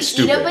you're just saying You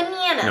stupid. eat a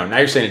banana. No, now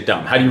you're saying it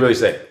dumb. How do you really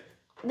say it?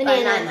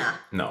 Banana.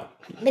 No.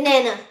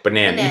 Banana.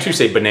 Banana. You Banana. two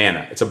say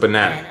banana. It's a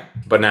banana.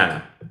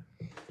 Banana.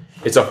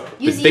 It's a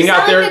You the thing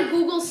sound out there. like a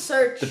Google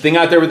search. The thing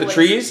out there with the voice.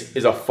 trees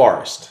is a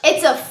forest.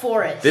 It's a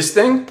forest. This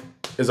thing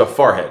is a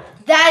forehead.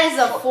 That is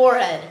a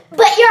forehead.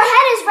 But your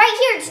head is right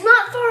here. It's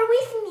not far away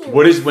from you.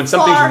 What is when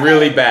something's Forehead.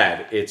 really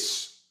bad? It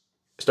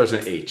starts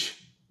with an H.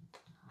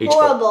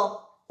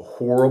 Horrible.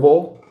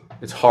 Horrible.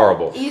 It's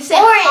horrible. You say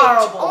Orange.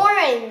 horrible.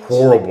 Orange.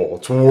 Horrible.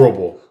 It's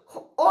horrible.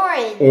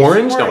 Orange.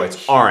 Orange? No, orange.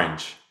 it's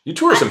orange. You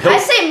two are some I hill.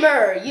 say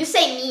mirror. You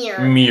say mirror.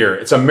 Mirror.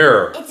 It's a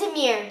mirror. It's a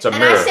mirror. It's a And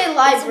mirror. I say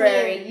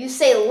library. You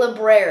say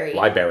library.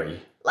 Library.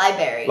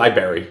 Library.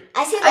 Library.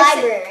 I say I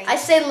library. I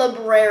say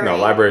library. No,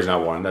 library's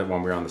not one. That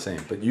one we're on the same.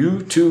 But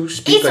you two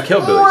speak It's like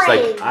hillbillies. orange.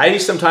 Like I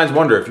sometimes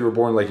wonder if you were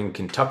born like in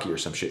Kentucky or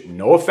some shit.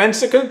 No offense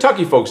to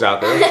Kentucky folks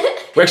out there.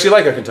 We actually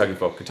like our Kentucky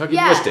folk. Kentucky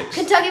Yeah, Ballistics.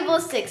 Kentucky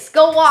Ballistics.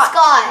 Go watch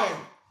Scott. him.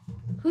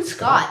 Who's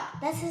Scott?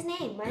 That's his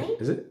name, right?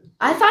 Is it?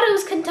 I thought it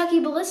was Kentucky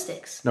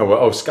Ballistics. No.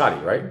 Well, Scotty,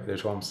 right?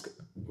 There's one.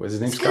 What's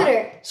his name?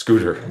 Scooter. Scott?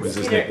 Scooter was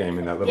his Scooter. nickname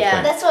in that little Yeah,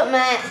 thing. That's what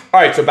Matt.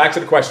 All right. So back to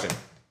the question.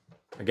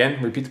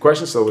 Again, repeat the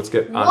question. So let's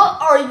get on.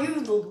 What are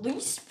you the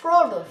least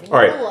proud of in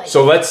All your right, life?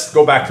 so let's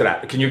go back to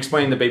that. Can you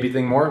explain the baby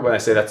thing more? When I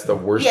say that's the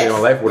worst day of my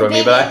Yes, life, what do I the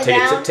mean by baby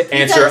that? in the Take it to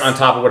ground. answer Because- on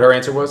top of what her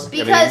answer was.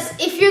 Because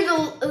if you're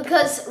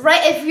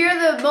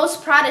the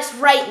most proudest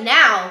right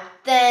now,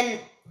 then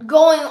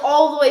going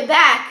all the way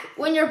back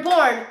when you're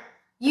born,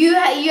 you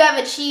have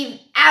achieved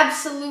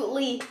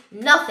absolutely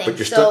nothing. but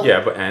you're so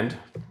still but and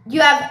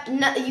you have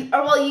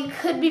you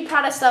could be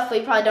proud of stuff, but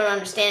you probably don't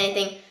understand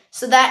anything.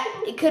 So that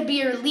it could be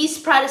your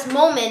least proudest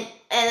moment,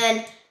 and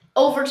then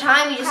over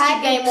time you just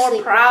keep getting more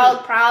Sleep.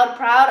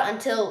 proud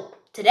until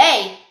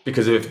today.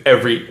 because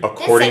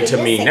according to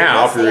me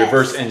now, if you yes.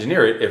 reverse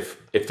engineer it,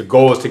 if the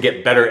goal is to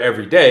get better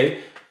every day,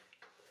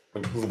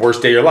 the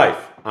worst day of your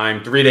life.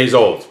 I'm 3 days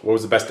old. What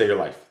was the best day of your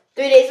life?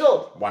 3 days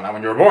old. Why not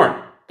when you were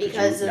born?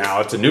 Because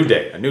Now it's a new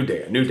day,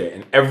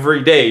 and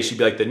every day should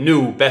be like the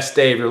new best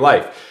day of your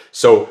life.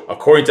 So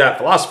according to that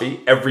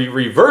philosophy, every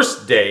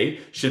reverse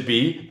day should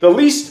be the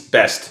least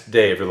best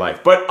day of your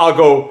life. But I'll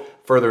go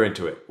further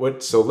into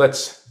it. So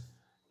let's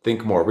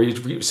think more.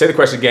 Say the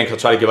question again. 'Cause I'll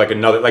try to give like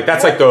another. Like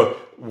that's like the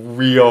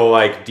real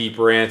like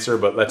deeper answer.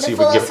 But let's see if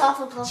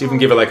we can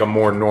give it like a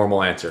more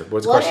normal answer.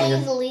 What's the What question are you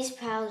again? the least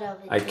proud of?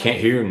 I can't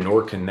hear you,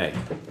 nor can they.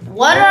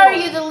 what are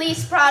you the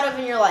least proud of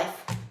in your life?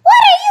 What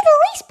are you the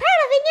least proud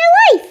of in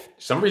your life?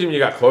 For some reason when you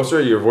got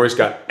closer, your voice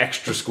got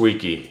extra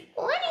squeaky.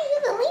 What are you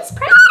the least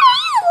proud of? What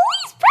are you the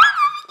least proud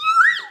of in your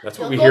life? That's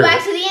what We'll we go hear.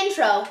 back to the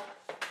intro.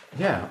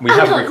 Yeah, we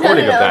have a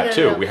recording of that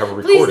too. We have a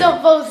recording. Please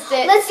don't post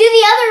it. Let's do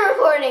the other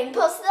recording.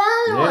 Post the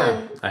other Yeah,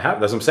 one. I have.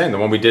 That's what I'm saying. The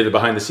one we did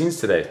behind the scenes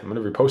today. I'm gonna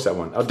repost that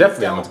one. Oh,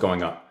 definitely that don't. one's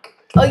going up.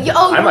 Oh,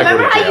 I might go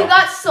remember to how jail. you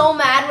got so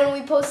mad when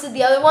we posted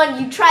the other one?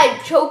 You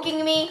tried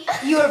choking me.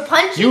 You were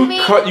punching me.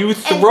 You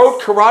throat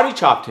karate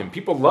chopped him.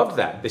 People loved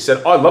that. They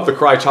said, "Oh, I love the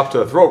karate chop to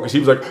the throat," because he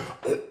was like.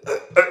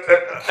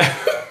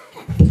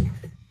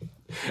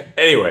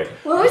 Anyway.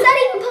 Where was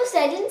that even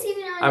posted? I didn't see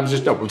it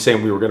on I'm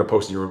saying we were going to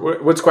post it.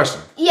 What's the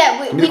question? Yeah,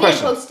 we didn't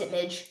question. post it,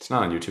 Midge. It's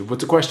not on YouTube.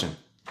 What's the question?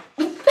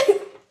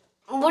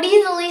 What are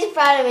you the least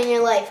proud of in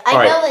your life? I All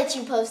right. know that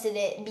you posted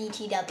it,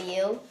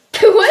 BTW.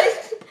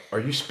 What? Are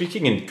you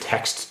speaking in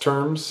text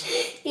terms?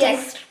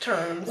 Yes. Text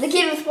terms. The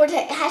kid with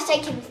vortex.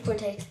 Hashtag kid with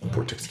vortex.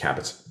 Vortex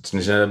habits. It's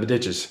the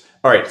ditches.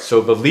 All right, so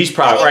the least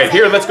proud. All right, It's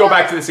here, like let's go what?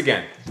 back to this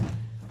again.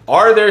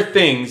 Are there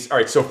things, all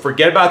right, so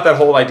forget about that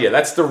whole idea.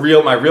 That's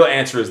my real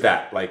answer is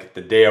that. Like,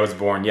 the day I was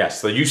born, yes.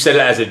 So you said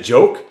it as a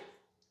joke.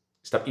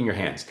 Stop eating your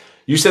hands.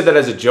 You said that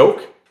as a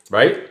joke,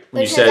 right?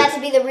 When But you it turned out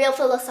to be the real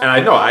philosophical. and I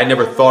know, I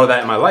never thought of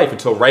that in my life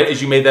until right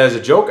as you made that as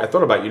a joke, I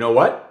thought about, you know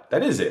what?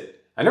 That is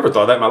it. I never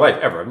thought of that in my life,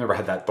 ever. I've never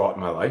had that thought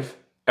in my life,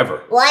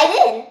 ever. Well, I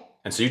did.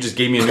 And so you just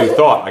gave me a new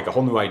thought, like a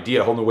whole new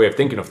idea, a whole new way of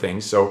thinking of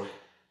things. So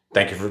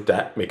thank you for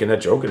that, making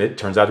that joke, and it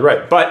turns out you're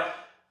right. But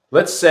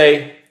let's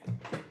say,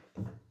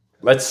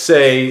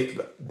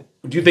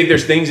 do you think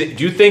there's things,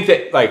 do you think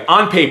that, like,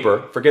 on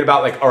paper, forget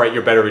about, like, all right,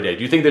 you're better every day.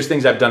 Do you think there's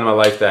things I've done in my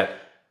life that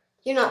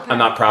You're not proud. I'm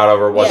not proud of,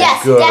 or wasn't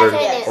Yes, good,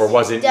 definitely. or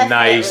wasn't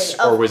Definitely, nice,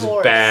 of or was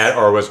course. bad,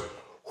 or was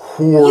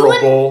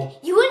horrible?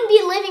 You wouldn't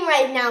be living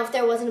right now if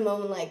there wasn't a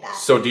moment like that.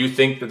 So do you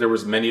think that there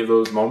was many of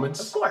those moments?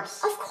 Of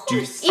course. Of Do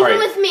you, course. all Even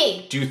right, with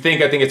me. do you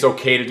think I think it's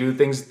okay to do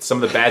things,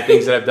 some of the bad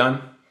things that I've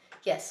done?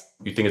 Yes.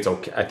 You think it's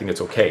okay? I think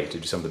it's okay to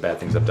do some of the bad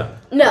things I've done.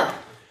 No.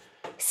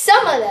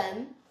 Some of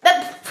them.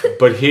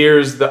 But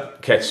here's the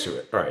catch to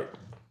it. All right.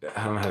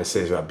 I don't know how to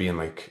say this without being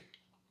like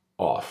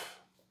off.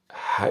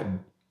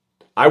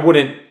 I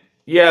wouldn't,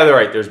 yeah, they're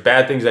right. There's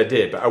bad things I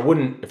did, but I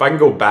wouldn't, if I can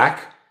go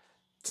back,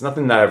 it's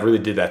nothing that I've really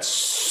did that's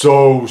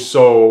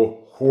so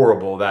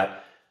horrible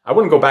that I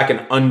wouldn't go back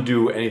and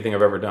undo anything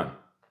I've ever done.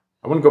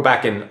 I wouldn't go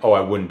back and,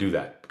 I wouldn't do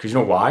that. Because you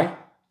know why?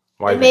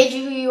 Why? It made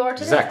you who you are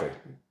today. Exactly.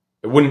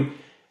 It would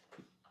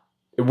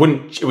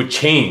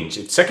change.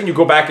 The second you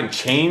go back and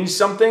change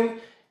something,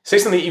 say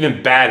something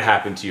even bad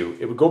happened to you,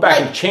 it would go back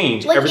and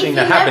change like everything if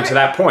that you happened never- to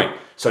that point.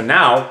 So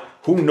now,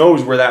 who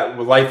knows where that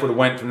life would have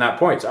went from that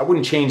point? So I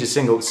wouldn't change a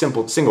single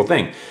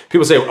thing.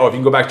 People say, if you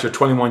can go back to your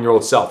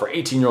 21-year-old self or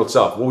 18-year-old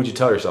self, what would you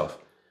tell yourself?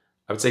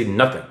 I would say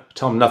nothing.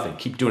 Tell them nothing.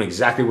 Keep doing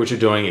exactly what you're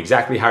doing,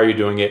 exactly how you're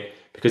doing it,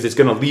 because it's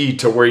going to lead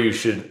to where you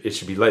should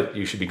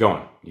be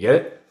going. You get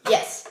it?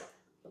 Yes.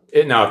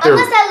 Now, if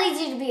Unless that leads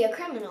you to be a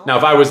criminal. now,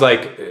 if I was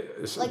like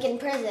Like in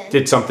prison.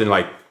 did something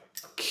like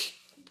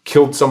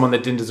killed someone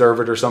that didn't deserve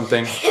it or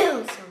something,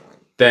 Kill someone.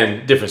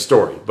 then different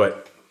story.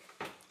 But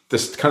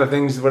this kind of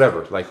things,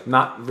 whatever, like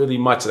not really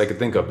much that I could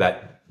think of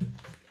that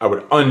I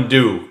would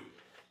undo.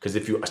 Because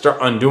if you start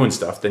undoing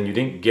stuff, then you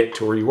didn't get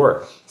to where you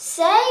were.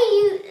 Say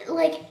you,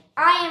 like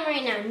I am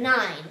right now,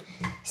 9.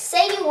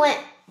 Say you went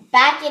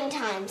back in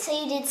time.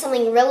 Say you did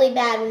something really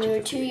bad when you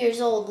were 2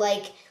 years old,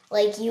 like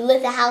you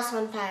lit the house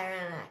on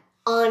fire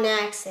on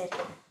accident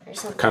or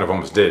something. Kind of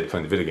almost did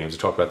playing the video games. We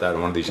talked about that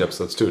in one of these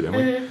episodes too, didn't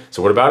we?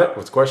 So what about it?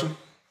 What's the question?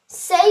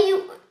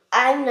 Say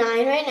I'm 9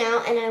 right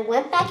now, and I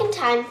went back in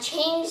time,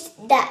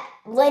 changed that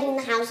lighting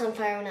the house on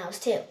fire when I was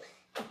 2.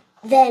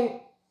 Then,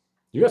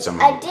 You got some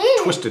I did,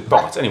 twisted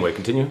thoughts. Anyway,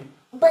 continue.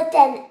 but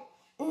then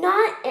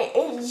not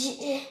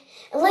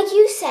like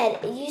you said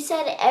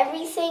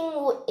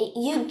everything.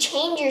 You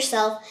change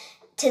yourself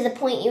to the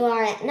point you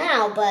are at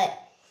now, but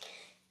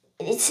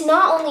it's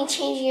not only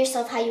changing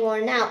yourself how you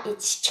are now,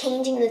 it's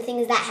changing the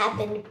things that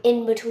happened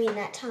in between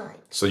that time.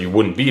 So you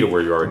wouldn't be to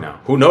where you are right now.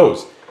 Who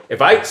knows?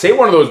 If I say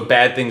one of those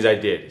bad things I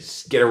did,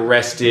 get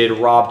arrested,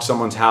 robbed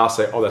someone's house,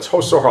 say, that's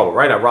so horrible,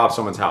 right? I robbed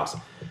someone's house.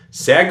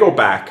 Say I go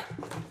back,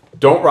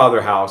 don't rob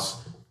their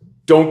house,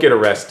 don't get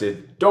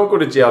arrested, don't go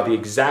to jail the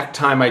exact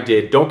time I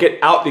did, don't get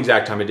out the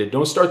exact time I did,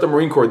 don't start the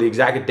Marine Corps the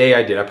exact day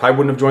I did. I probably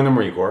wouldn't have joined the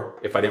Marine Corps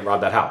if I didn't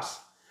rob that house.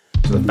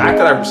 So the fact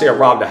that I say I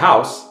robbed a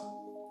house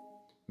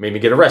made me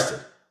get arrested,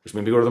 which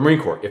made me go to the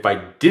Marine Corps. If I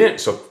didn't,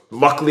 so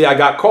luckily I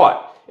got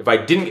caught. If I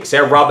didn't, say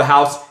I robbed the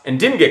house and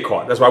didn't get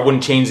caught, that's why I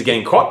wouldn't change the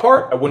getting caught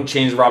part, I wouldn't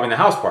change the robbing the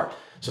house part.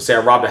 So say I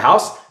robbed a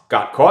house,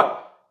 got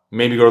caught,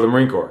 made me go to the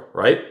Marine Corps,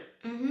 right?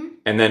 Mm-hmm.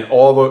 And then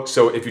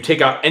so if you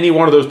take out any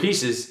one of those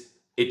pieces,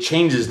 it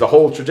changes the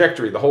whole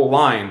trajectory, the whole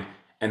line,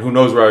 and who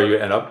knows where you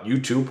end up.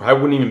 YouTube, I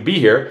wouldn't even be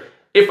here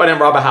if I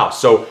didn't rob a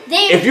house. So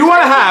if you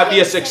want to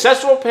be a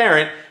successful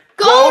parent,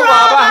 go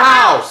rob a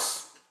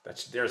house.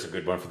 There's a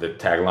good one for the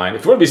tagline.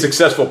 If you want to be a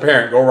successful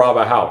parent, go rob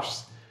a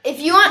house. If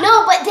you want,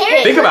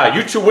 Think about it.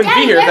 You two wouldn't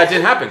be Daddy, here if that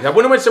didn't happen. I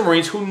wouldn't have went to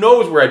Marines. Who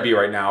knows where I'd be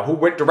right now? Who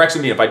went directs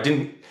me if I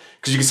didn't?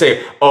 Because you could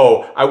say,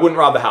 I wouldn't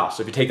rob the house.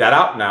 So if you take that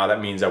out now, that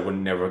means I would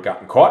never have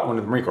gotten caught. Went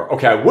to the Marine Corps.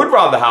 Okay, I would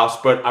rob the house,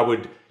 but I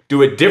would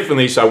do it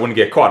differently so I wouldn't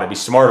get caught. I'd be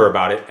smarter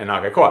about it and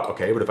not get caught.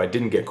 Okay, but if I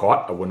didn't get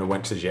caught, I wouldn't have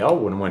went to jail.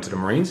 Wouldn't have went to the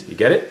Marines. You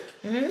get it?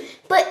 Mm-hmm.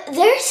 But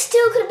there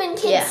still could have been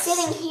kids Yes.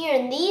 sitting here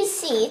in these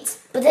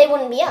seats, but they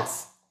wouldn't be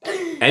us.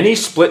 Any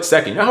split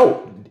second. You know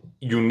how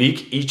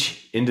unique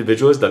each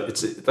individual is, that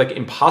it's like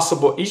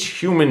impossible. Each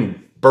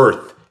human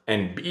birth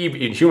and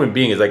even human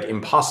being is like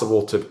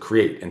impossible to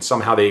create, and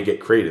somehow they get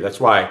created. That's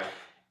why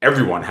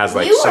everyone has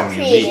like some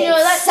unique. You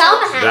know,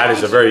 somehow. That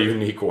is a very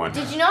unique one.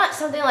 Did you know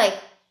something like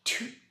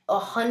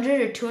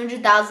 100 or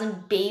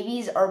 200,000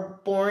 babies are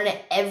born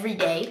every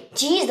day?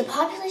 Geez, the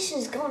population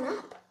is going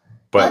up.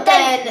 But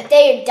then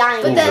they're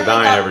dying. Fools are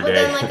dying every But day.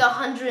 then like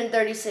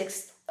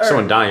 136.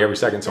 Someone dying every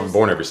second. Someone's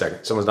born every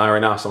second. Someone's dying right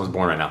now. Someone's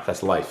born right now.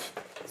 That's life.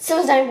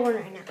 Someone's dying born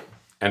right now.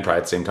 And probably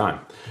at the same time.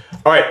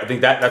 All right, I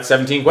think that's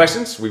 17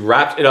 questions. We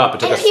wrapped it up. It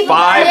took And us people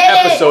 5 did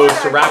it.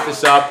 episodes to wrap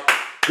this up.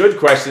 Good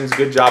questions,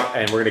 good job,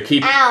 and we're gonna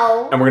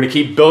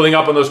keep building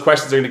up on those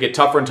questions. They're gonna get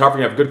tougher and tougher.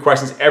 You have good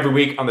questions every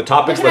week on the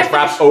topics. Can I Let's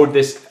wrap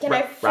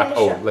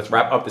finish? Let's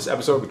wrap up this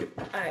episode.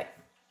 All right.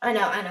 I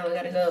know.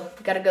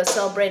 We gotta go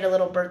celebrate a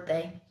little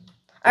birthday.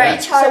 All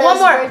right. Charlo's So one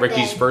more. birthday.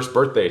 Ricky's first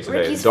birthday today.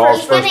 Ricky's Dog's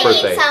He's gonna first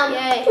eat birthday. some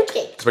Yay. fruit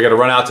cake. So we gotta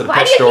run out to the Why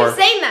pet do you store. keep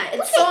saying that?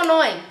 It's so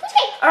annoying.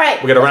 All right.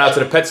 We gotta run out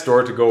to the pet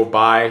store to go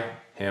buy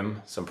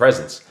him some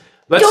presents.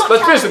 Let's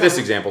finish with this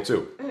example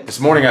too. This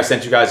morning I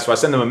sent you guys, so I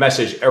send them a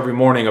message every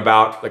morning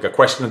about like a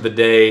question of the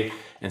day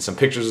and some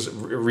pictures,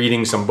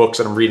 reading some books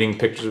that I'm reading,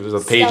 pictures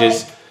of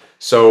pages.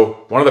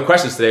 So one of the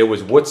questions today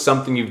was, what's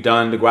something you've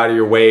done to go out of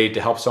your way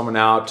to help someone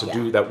out, to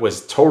do that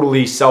was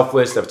totally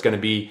selfless, that's gonna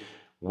be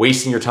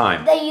wasting your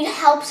time? That you'd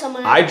help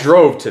someone else. I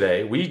drove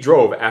today, we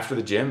drove after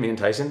the gym, me and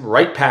Tyson,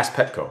 right past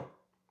Petco.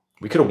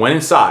 We could have went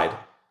inside,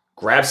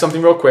 grabbed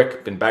something real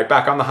quick, been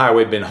back on the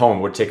highway, been home.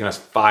 It would have taken us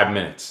 5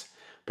 minutes.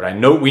 But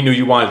we knew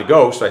you wanted to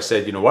go, so I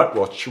said, you know what?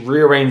 We'll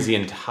rearrange the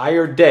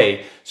entire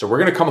day. So we're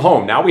gonna come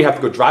home. Now we have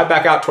to go drive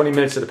back out 20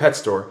 minutes to the pet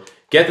store,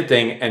 get the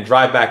thing, and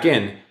drive back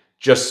in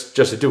just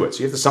to do it.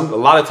 So you have to, a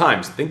lot of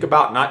times, think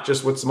about not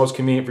just what's the most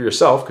convenient for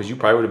yourself, because you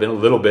probably would have been a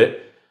little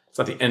bit, it's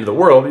not the end of the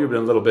world, but you've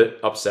been a little bit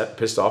upset,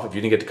 pissed off if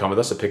you didn't get to come with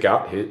us to pick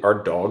out our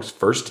dog's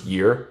first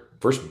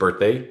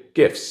birthday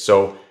gifts.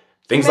 So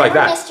things like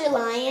that. Mr.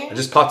 Lion? It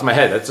just popped in my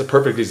head. That's a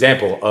perfect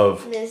example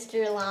of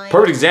Mr. Lion.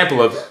 perfect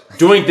example of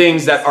doing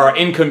things that are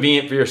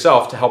inconvenient for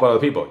yourself to help other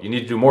people. You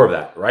need to do more of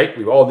that, right?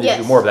 We all need to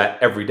do more of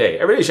that every day.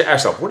 Every day you should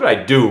ask yourself, what did I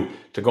do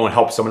to go and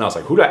help someone else?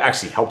 Like, who did I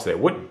actually help today?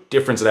 What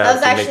difference did I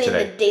have to make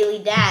today? The Daily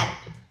Dad.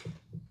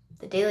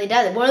 The Daily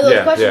Dad. One of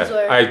those questions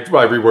were... I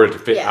reworded to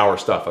fit our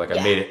stuff. Like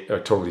I made it, I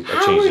changed it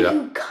up. How are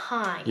you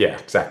kind? Yeah,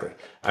 exactly.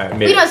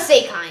 We don't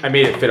say kind. I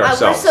made it fit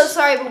ourselves. We're so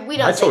sorry, but we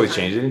don't say I totally kind.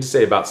 changed it. I didn't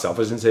say about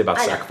selfish. I didn't say about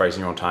sacrificing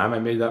your own time. I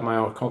made that my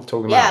own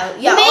totally mine. Yeah.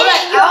 You made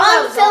it your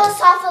own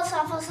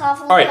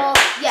philosophical. All right.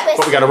 Yes.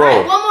 But we gotta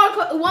roll.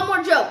 One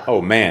more joke.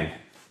 Oh man.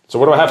 So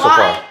what do I have so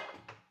far?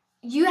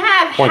 You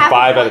have 0.5 half a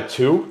out point. of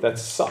 2? That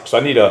sucks. So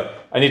I need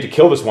to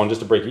kill this one just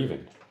to break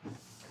even.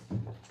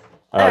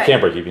 I can't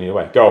break even either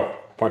way. Go.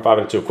 0.5 out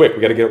of 2. Quick,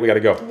 we gotta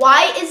go.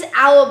 Why is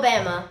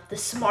Alabama the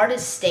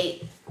smartest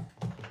state?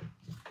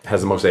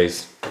 Has the most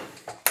A's.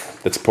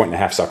 That's a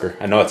 1.5, sucker.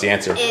 I know that's the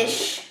answer.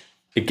 Ish.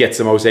 It gets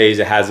the most A's.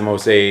 It has the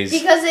most A's.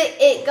 Because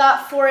it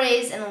got 4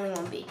 A's and only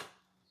 1 B.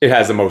 It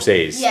has the most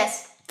A's.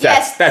 Yes.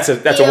 That's a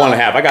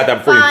 1.5. I got that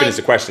before you finished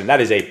the question.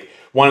 That is a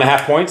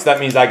 1.5 points. That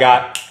means I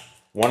got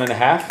 1.5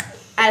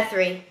 out of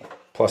 3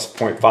 plus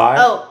 0.5.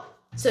 Oh,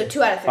 so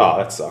 2 out of 3. Oh,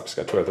 that sucks.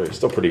 Got 2 out of 3.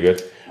 Still pretty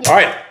good. Yeah. All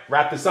right,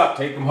 wrap this up.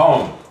 Take them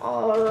home.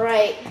 All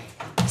right.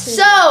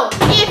 So,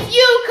 if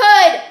you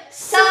could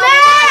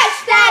smash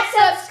that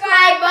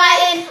subscribe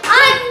button,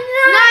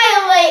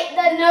 annihilate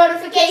the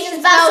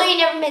notifications bell so you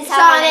never miss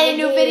out on any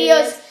new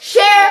videos,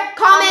 share,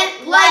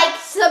 comment, like,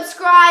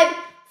 subscribe,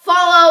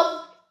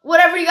 follow,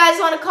 whatever you guys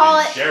want to call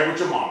it. Share with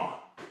your mama.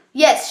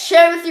 Yes,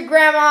 share it with your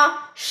grandma,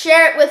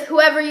 share it with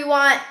whoever you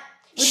want.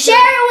 Share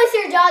it with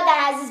your dog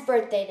that has his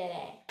birthday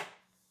today.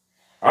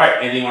 All right,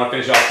 anything you want to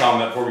finish off telling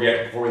them before we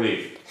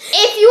leave?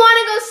 If you want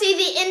to go see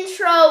the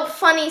intro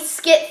funny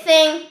skit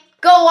thing,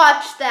 go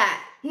watch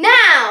that.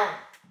 Now?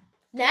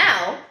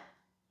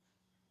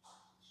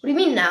 What do you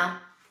mean now?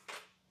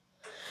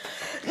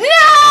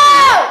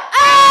 No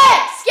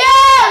excuses!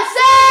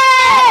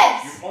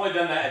 You've only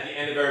done that at the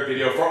end of every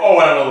video for,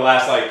 I don't know, the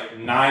last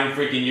 9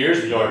 freaking years.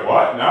 And you're like,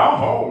 what? No?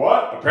 Oh,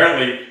 what?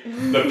 Apparently,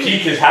 the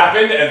peak has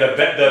happened and the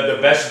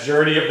best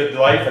journey of the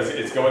life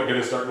is going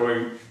to start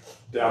going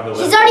down the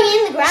list. He's already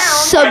in the ground.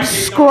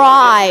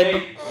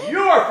 Subscribe. You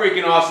are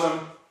freaking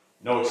awesome.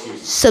 No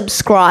excuses.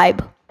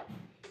 Subscribe.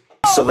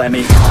 So let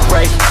me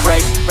break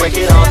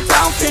it all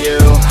down for you.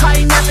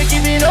 I ain't never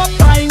giving up,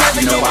 I ain't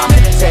never giving up.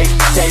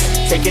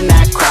 Taking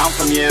that crown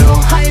from you.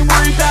 I ain't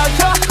worried about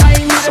you, I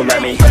ain't never. So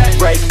let me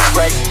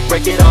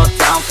break it all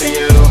down for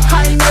you.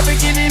 I ain't never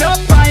giving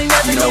up, I ain't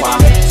never giving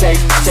up.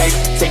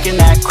 Taking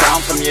that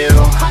crown from you.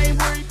 I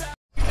ain't worried